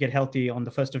decided to get healthy on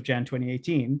the 1st of January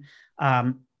 2018,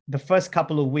 the first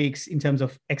couple of weeks in terms of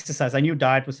exercise, I knew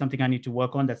diet was something I need to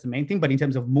work on. That's the main thing. But in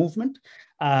terms of movement,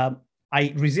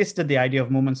 I resisted the idea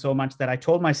of movement so much that I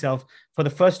told myself for the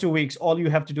first 2 weeks, all you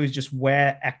have to do is just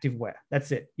wear active wear. That's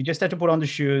it. You just have to put on the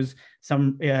shoes,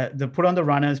 put on the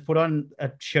runners, put on a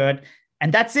shirt,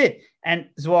 and that's it. And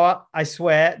Zoa, I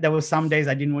swear there were some days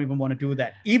I didn't even want to do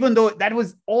that, even though that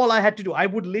was all I had to do. I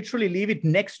would literally leave it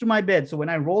next to my bed. So when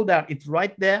I rolled out, it's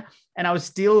right there. And I was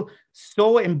still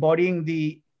so embodying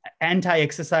the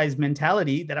anti-exercise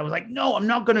mentality that I was like, no, I'm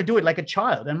not going to do it, like a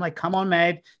child. And I'm like, come on,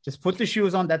 mate, just put the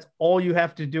shoes on. That's all you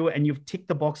have to do. And you've ticked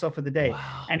the box off for the day.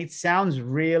 Wow. And it sounds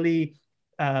really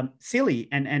silly.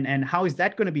 And how is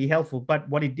that going to be helpful? But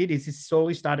what it did is it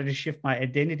slowly started to shift my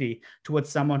identity towards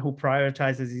someone who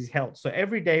prioritizes his health. So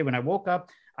every day when I woke up,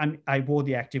 I wore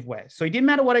the active wear. So it didn't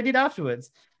matter what I did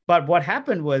afterwards. But what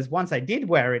happened was once I did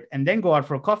wear it and then go out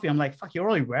for a coffee, I'm like, fuck, you're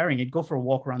already wearing it. Go for a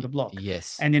walk around the block.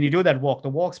 Yes. And then you do that walk. The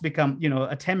walks become,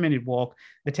 a 10-minute walk.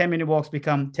 The 10-minute walks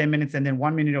become 10 minutes and then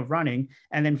 1 minute of running.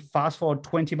 And then fast forward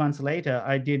 20 months later,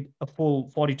 I did a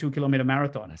full 42-kilometer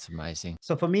marathon. That's amazing.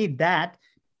 So for me, that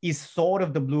is sort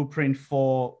of the blueprint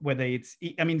for whether it's,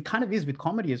 kind of is with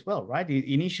comedy as well, right?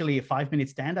 Initially, a 5-minute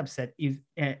stand-up set is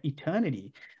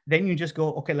eternity. Then you just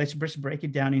go, okay, let's just break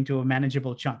it down into a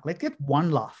manageable chunk. Let's get one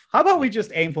laugh. How about we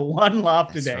just aim for one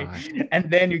laugh today? Right.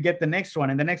 And then you get the next one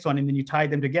and the next one, and then you tie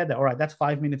them together. All right, that's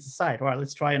 5 minutes aside. All right,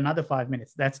 let's try another 5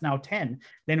 minutes. That's now 10.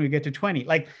 Then we get to 20.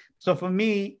 So for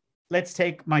me, let's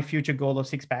take my future goal of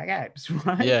 6-pack abs,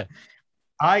 right? Yeah.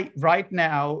 Right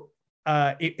now,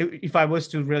 if I was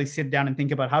to really sit down and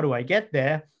think about how do I get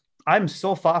there, I'm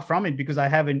so far from it because I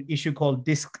have an issue called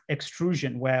disc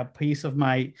extrusion, where a piece of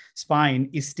my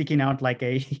spine is sticking out like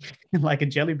a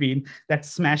jelly bean that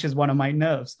smashes one of my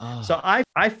nerves. Oh. So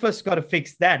I first got to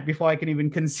fix that before I can even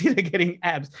consider getting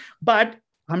abs. But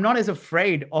I'm not as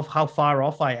afraid of how far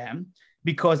off I am,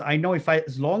 because I know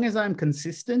as long as I'm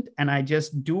consistent and I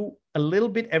just do a little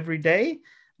bit every day,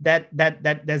 that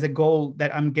there's a goal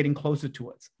that I'm getting closer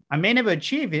towards. I may never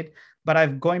achieve it,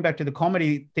 but going back to the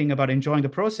comedy thing about enjoying the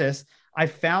process, I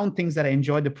found things that I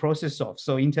enjoyed the process of.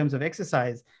 So in terms of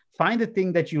exercise, find the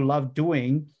thing that you love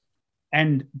doing,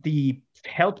 and the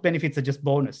health benefits are just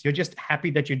bonus. You're just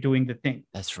happy that you're doing the thing.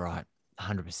 That's right.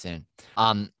 100%.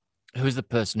 Who's the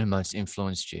person who most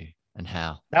influenced you and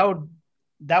how?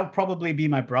 That would probably be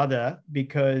my brother,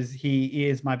 because he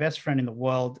is my best friend in the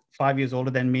world, 5 years older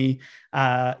than me.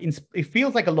 It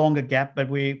feels like a longer gap, but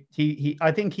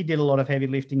I think he did a lot of heavy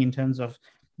lifting in terms of,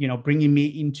 bringing me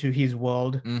into his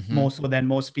world more so than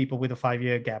most people with a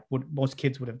 5-year gap most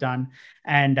kids would have done.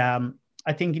 And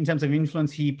I think in terms of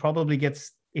influence, he probably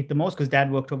gets it the most because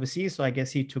dad worked overseas. So I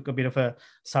guess he took a bit of a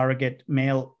surrogate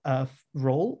male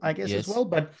role, I guess, as well.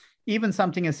 But even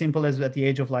something as simple as at the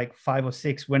age of 5 or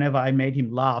 6, whenever I made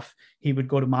him laugh, he would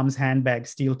go to mom's handbag,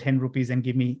 steal 10 rupees and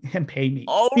give me and pay me.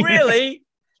 Oh, really?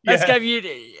 That's gave you.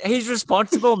 He's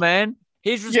responsible, man.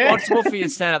 He's responsible for your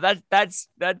stand-up. That's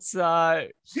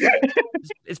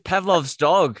it's Pavlov's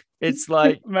dog. It's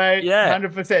like, mate,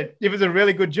 100%. It was a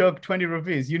really good joke, 20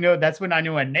 rupees. That's when I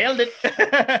knew I nailed it.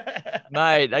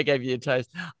 Mate, that gave you a taste.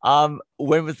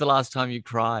 When was the last time you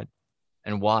cried,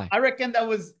 and why? I reckon that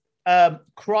was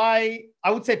cry.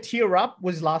 I would say tear up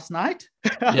was last night.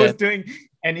 I was doing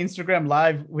an Instagram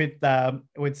live with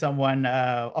someone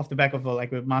off the back of a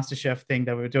MasterChef thing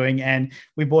that we were doing, and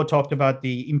we both talked about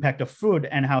the impact of food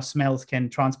and how smells can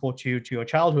transport you to your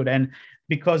childhood. And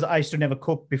because I used to never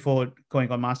cook before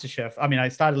going on MasterChef, I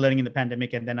started learning in the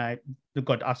pandemic, and then I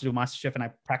got asked to do MasterChef, and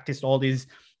I practiced all these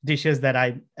dishes that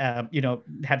I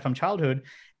had from childhood.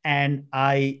 And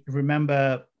I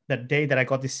remember that day that I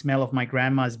got the smell of my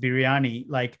grandma's biryani,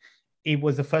 it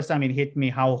was the first time it hit me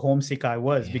how homesick I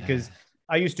was, because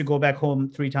I used to go back home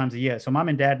 3 times a year. So mom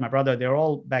and dad, my brother, they're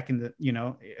all back in the,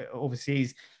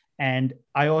 overseas. And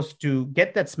I also to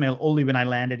get that smell only when I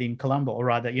landed in Colombo, or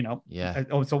rather,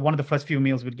 So one of the first few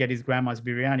meals would get is grandma's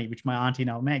biryani, which my auntie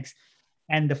now makes.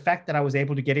 And the fact that I was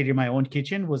able to get it in my own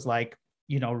kitchen was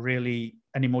really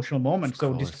an emotional moment.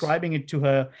 So describing it to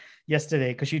her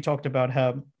yesterday, because she talked about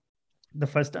the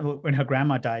first time when her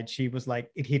grandma died, she was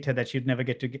it hit her that she'd never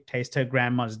get to taste her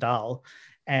grandma's dal,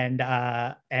 and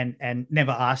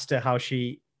never asked her how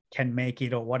she can make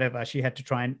it or whatever. She had to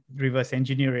try and reverse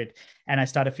engineer it. And I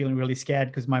started feeling really scared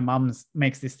because my mom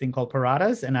makes this thing called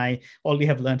parathas, and I only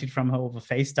have learned it from her over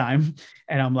FaceTime.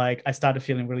 And I started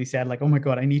feeling really sad, oh my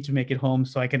God, I need to make it home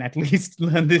so I can at least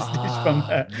learn this dish from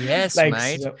her. Yes,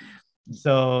 mate.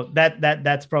 So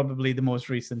that's probably the most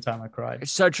recent time I cried.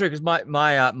 It's so true, because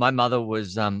my mother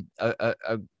was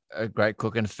a great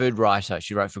cook and food writer.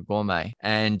 She wrote for Gourmet,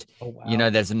 and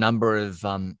there's a number of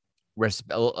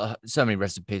so many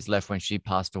recipes left when she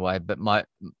passed away, but my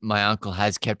uncle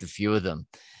has kept a few of them.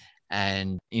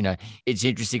 And it's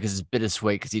interesting because it's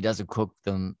bittersweet because he doesn't cook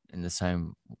them in the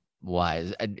same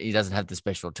way. He doesn't have the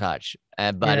special touch,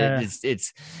 but Yeah.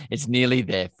 it's nearly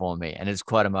there for me, and it's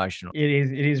quite emotional. It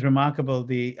is remarkable.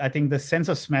 I think the sense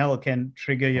of smell can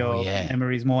trigger Oh your yeah,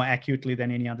 memories more acutely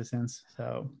than any other sense.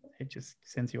 So it just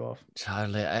sends you off.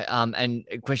 totally. And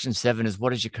question 7 is,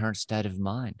 what is your current state of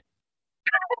mind?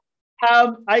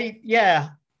 I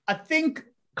think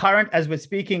current as we're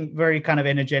speaking, very kind of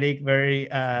energetic, very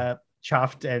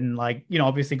chuffed, and like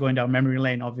obviously going down memory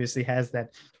lane obviously has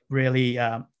that really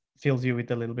fills you with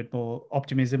a little bit more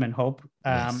optimism and hope.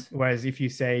 Yes. Whereas if you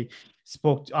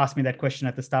asked me that question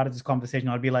at the start of this conversation,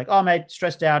 I'd be like, oh mate,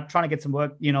 stressed out, trying to get some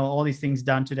work, all these things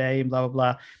done today, and blah blah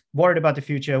blah. Worried about the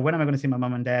future. When am I going to see my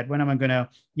mom and dad? When am I going to,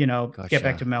 get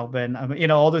back to Melbourne?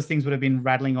 All those things would have been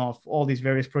rattling off all these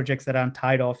various projects that aren't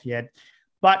tied off yet.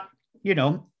 But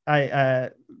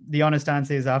the honest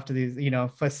answer is after these,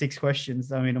 first 6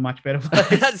 questions, I'm in a much better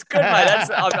place. That's good, mate.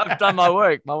 I've done my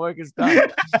work. My work is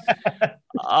done.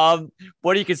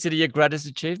 What do you consider your greatest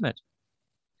achievement?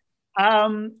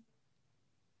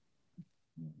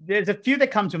 There's a few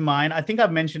that come to mind. I think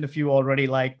I've mentioned a few already,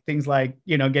 like things like,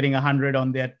 getting 100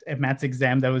 on that maths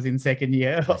exam that was in second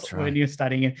year. That's right. When you're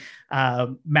studying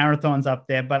marathons up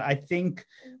there. But I think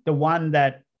the one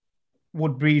that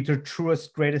would be the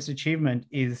truest, greatest achievement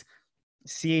is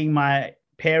seeing my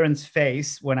parents'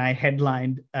 face when I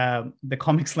headlined the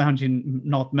Comics Lounge in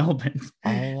North Melbourne.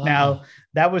 Oh, wow. Now,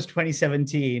 that was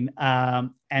 2017.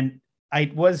 And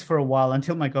it was for a while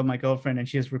until I got my girlfriend, and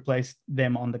she has replaced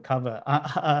them on the cover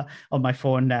on my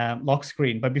phone lock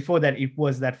screen. But before that, it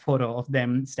was that photo of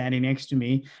them standing next to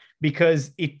me,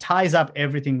 because it ties up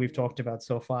everything we've talked about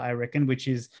so far, I reckon, which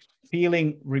is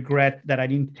feeling regret that I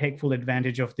didn't take full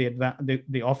advantage of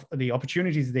the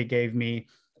opportunities they gave me.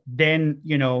 Then,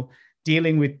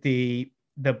 dealing with the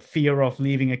fear of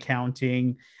leaving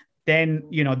accounting, then,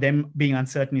 them being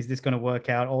uncertain, is this going to work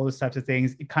out? All those types of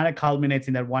things. It kind of culminates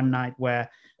in that one night where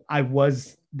I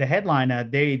was the headliner.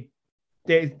 And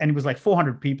it was like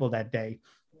 400 people that day.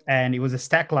 And it was a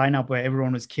stack lineup where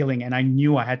everyone was killing. And I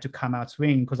knew I had to come out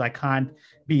swinging, because I can't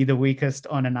be the weakest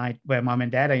on a night where mom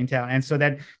and dad are in town. And so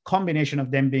that combination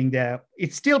of them being there,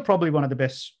 it's still probably one of the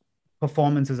best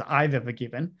performances I've ever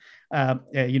given. Back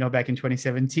in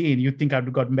 2017, you'd think I'd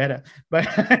have gotten better, but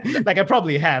like I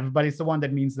probably have, but it's the one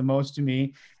that means the most to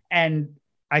me. And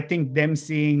I think them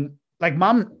seeing, like,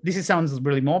 mom, sounds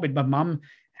really morbid, but mom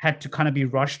had to kind of be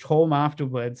rushed home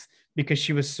afterwards because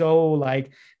she was so like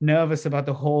nervous about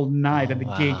the whole night and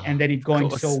the gig, and then it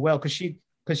going so well,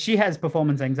 because she has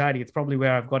performance anxiety. It's probably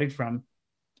where I've got it from.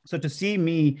 So to see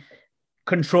me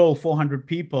control 400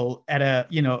 people at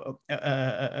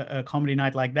a comedy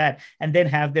night like that, and then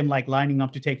have them like lining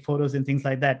up to take photos and things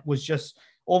like that, was just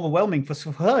overwhelming for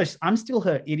her. I'm still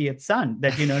her idiot son,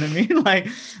 that, you know what I mean?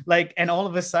 like, and all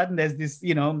of a sudden there's this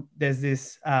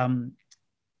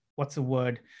what's the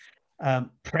word?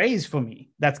 Praise for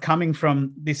me that's coming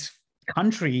from this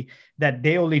country that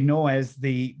they only know as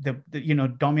the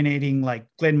dominating, like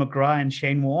Glenn McGrath and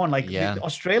Shane Warne. Like,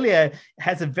 Australia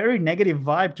has a very negative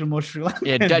vibe to most Sri Lankans.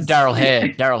 Yeah, Daryl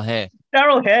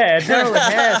Hare,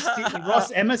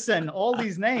 Ross Emerson, all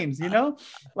these names,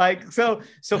 like, so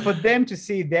for them to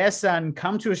see their son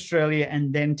come to Australia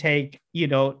and then take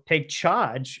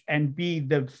charge and be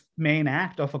the main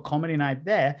act of a comedy night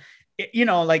there,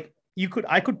 like,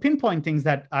 I could pinpoint things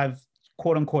that I've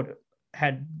quote unquote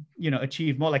had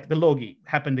achieved more, like the Logie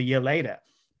happened a year later,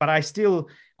 but I still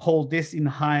hold this in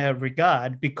higher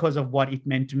regard because of what it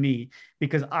meant to me.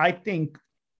 Because I think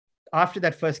after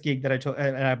that first gig that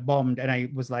I bombed, and I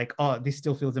was like, oh, this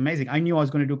still feels amazing, I knew I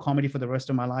was going to do comedy for the rest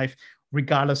of my life,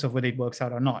 regardless of whether it works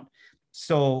out or not.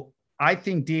 So I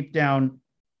think deep down,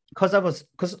 because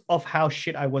of how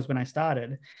shit I was when I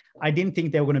started, I didn't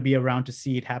think they were going to be around to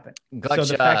see it happen. Gotcha.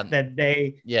 So the fact that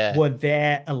they were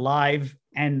there alive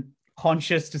and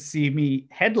conscious to see me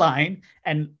headline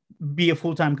and be a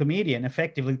full-time comedian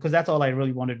effectively, because that's all I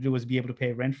really wanted to do, was be able to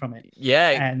pay rent from it. Yeah.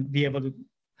 And be able to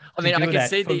I mean, I can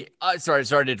see sorry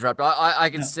to interrupt. I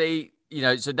can see,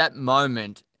 so that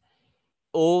moment,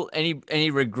 any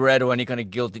regret or any kind of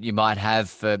guilt that you might have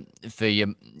for your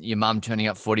mum turning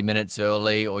up 40 minutes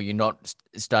early, or you're not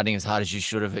studying as hard as you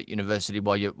should have at university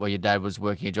while your dad was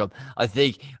working a job. I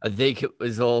think it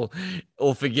was all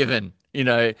forgiven.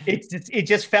 It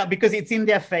just felt, because it's in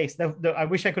their face. I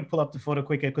wish I could pull up the photo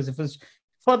quicker, because it was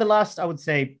for the last, I would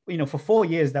say, for 4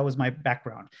 years, that was my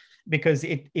background, because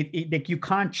it like, you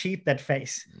can't cheat that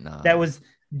face. No. That was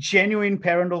genuine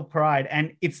parental pride.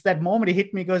 And it's that moment it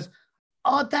hit me, goes,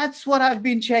 oh, that's what I've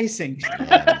been chasing.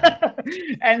 Yeah,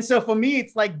 And so for me,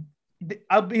 it's like,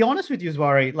 I'll be honest with you,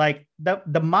 Zwari, like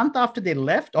the month after they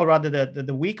left, or rather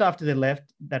the week after they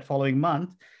left, that following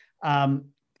month, um,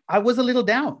 I was a little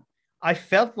down. I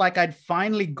felt like I'd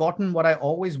finally gotten what I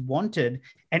always wanted.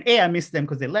 And I missed them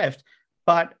because they left.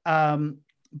 But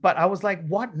I was like,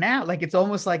 what now? Like, it's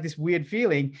almost like this weird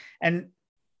feeling. And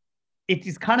it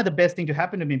is kind of the best thing to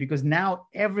happen to me, because now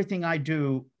everything I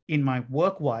do in my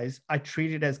work wise, I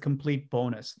treat it as complete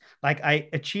bonus. Like, I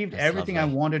achieved that's everything I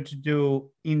lovely. wanted to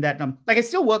do in that. Like, I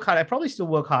still work hard. I probably still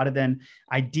work harder than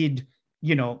I did,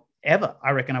 ever.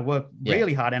 I reckon I work Yeah,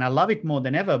 really hard and I love it more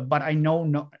than ever. But I now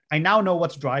know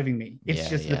what's driving me. It's yeah,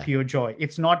 just the yeah. pure joy.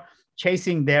 It's not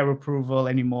chasing their approval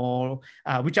anymore,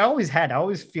 which I always had. I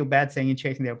always feel bad saying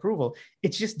chasing their approval.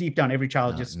 It's just deep down, every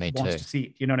child No, just me wants too. to see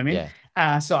it. You know what I mean?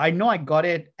 Yeah. So I know I got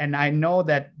it, and I know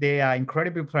that they are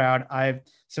incredibly proud.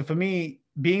 So for me,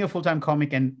 being a full-time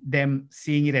comic and them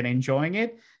seeing it and enjoying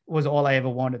it was all I ever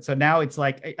wanted. So now it's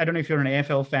like, I don't know if you're an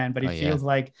AFL fan, but Oh it yeah. feels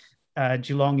like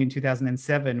Geelong in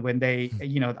 2007, when they,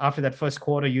 after that first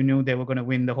quarter, you knew they were going to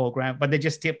win the whole ground, but they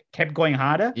just kept going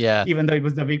harder, Yeah. even though it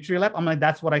was the victory lap. I'm like,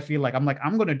 that's what I feel like. I'm like,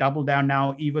 I'm going to double down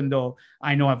now, even though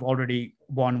I know I've already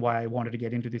won why I wanted to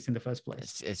get into this in the first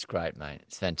place. It's great, mate.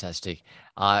 It's fantastic.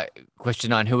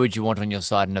 Question 9, who would you want on your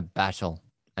side in a battle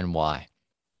and why?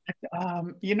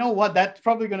 You know what? That's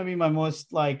probably going to be my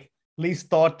most like least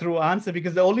thought through answer,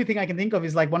 because the only thing I can think of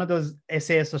is like one of those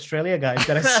SAS Australia guys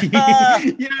that I see.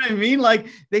 You know what I mean? Like,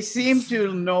 they seem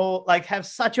to know, like, have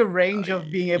such a range of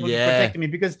being able to Yeah. protect me,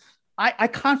 because I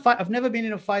can't fight. I've never been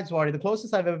in a fight, Zwari. The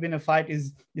closest I've ever been in a fight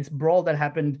is this brawl that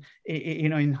happened,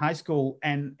 in high school,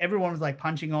 and everyone was like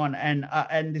punching on,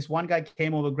 and this one guy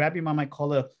came over, grabbed him on my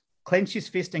collar, clenched his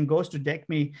fist and goes to deck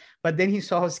me. But then he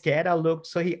saw how scared I looked,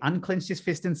 so he unclenched his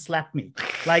fist and slapped me.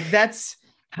 Like, that's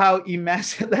how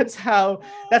immaculate. That's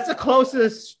the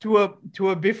closest to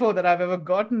a biffo that I've ever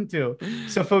gotten to.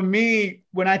 So for me,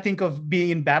 when I think of being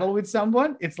in battle with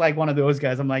someone, it's like one of those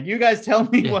guys. I'm like, you guys tell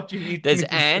me Yeah. what you need There's me to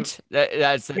do. Ant.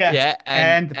 That's Yeah, yeah,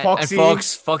 and and Foxy.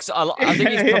 Fox. Fox. I think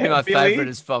he's probably my favorite Billy.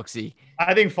 as Foxy.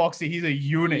 I think Foxy, he's a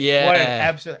unit. What an Yeah.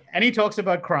 absolute. And he talks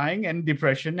about crying and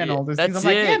depression and Yeah. all those things. That's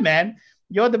I'm like, yeah, it. man,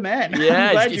 you're the man. I'm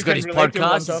Yeah. glad He's you got can his relate to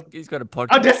what I'm podcast. talking. He's got a Oh,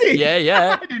 podcast. does he? Yeah.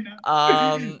 Yeah. I didn't know.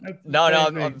 That's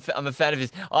No, perfect. I'm a fan of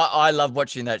his. I love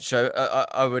watching that show.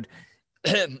 I would.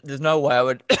 There's no way I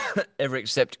would ever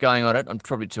accept going on it. I'm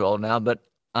probably too old now,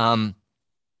 um,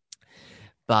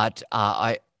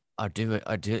 I do it.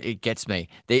 I do. It gets me.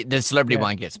 The celebrity Yeah.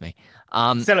 one gets me.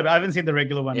 Celebrity. I haven't seen the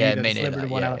regular one Yeah, either, the me neither.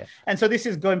 celebrity one. Yeah, yeah. And so this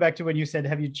is going back to when you said,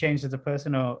 have you changed as a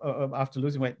person or after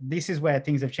losing weight? This is where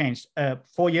things have changed.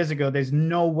 4 years ago, there's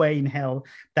no way in hell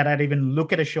that I'd even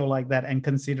look at a show like that and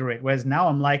consider it. Whereas now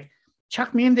I'm like,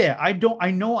 chuck me in there. I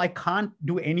know I can't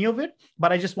do any of it,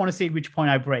 but I just want to see at which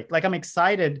point I break. Like, I'm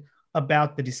excited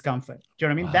about the discomfort. Do you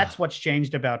know what I mean? Wow. That's what's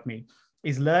changed about me,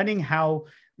 is learning how,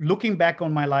 looking back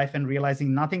on my life and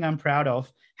realizing nothing I'm proud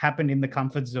of happened in the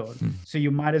comfort zone. So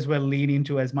you might as well lean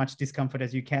into as much discomfort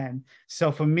as you can.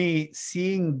 So for me,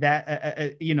 seeing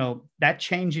that, that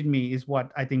change in me is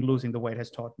what I think losing the weight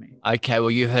has taught me. Okay, well,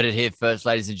 you heard it here first,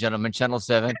 ladies and gentlemen. Channel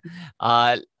 7.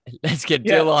 Let's get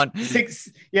Yeah, Dill on.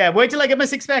 Wait till I get my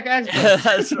six-pack abs.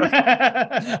 That's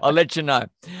right. I'll let you know.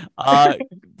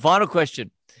 Final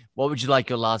question. What would you like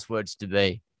your last words to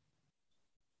be?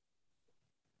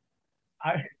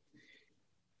 I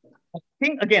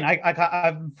think, again,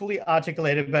 I've fully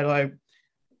articulated, but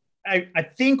I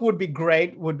think would be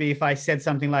great would be if I said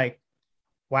something like,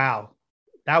 wow,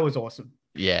 that was awesome.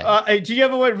 Yeah. Did you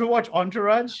ever watch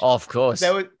Entourage? Oh, of course.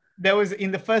 There was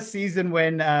in the first season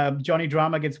when Johnny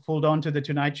Drama gets pulled onto the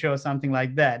Tonight Show or something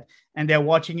like that, and they're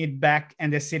watching it back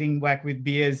and they're sitting back with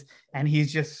beers, and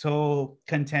he's just so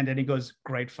content, and he goes,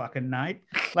 great fucking night.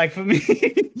 Like, for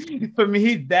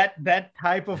me, that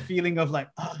type of feeling of like,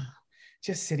 oh,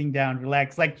 just sitting down,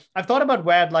 relax. Like, I've thought about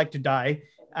where I'd like to die.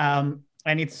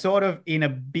 And it's sort of in a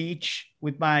beach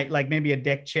with my, like, maybe a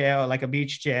deck chair or like a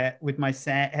beach chair with my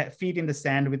feet in the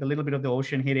sand with a little bit of the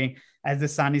ocean hitting as the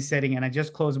sun is setting. And I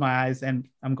just close my eyes and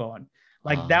I'm gone.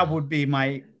 Like, that would be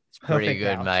my perfect pretty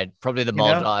good, out. mate. Probably the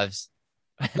Maldives.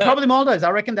 Probably Maldives. I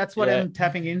reckon that's what Yeah. I'm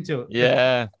tapping into.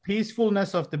 Yeah. The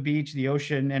peacefulness of the beach, the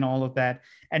ocean, and all of that.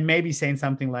 And maybe saying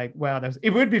something like, wow,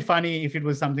 it would be funny if it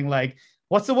was something like,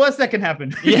 what's the worst that can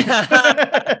happen? Yeah.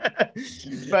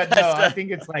 But no, I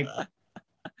think it's like,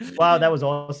 wow, that was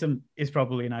awesome is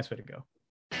probably a nice way to go.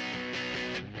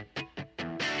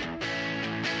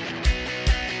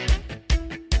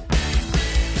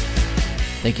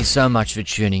 Thank you so much for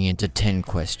tuning in to 10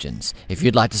 Questions. If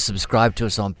you'd like to subscribe to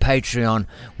us on Patreon,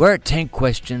 we're at 10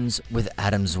 Questions with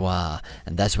Adam Zwar,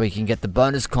 and that's where you can get the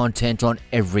bonus content on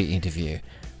every interview.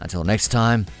 Until next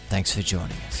time, thanks for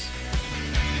joining us.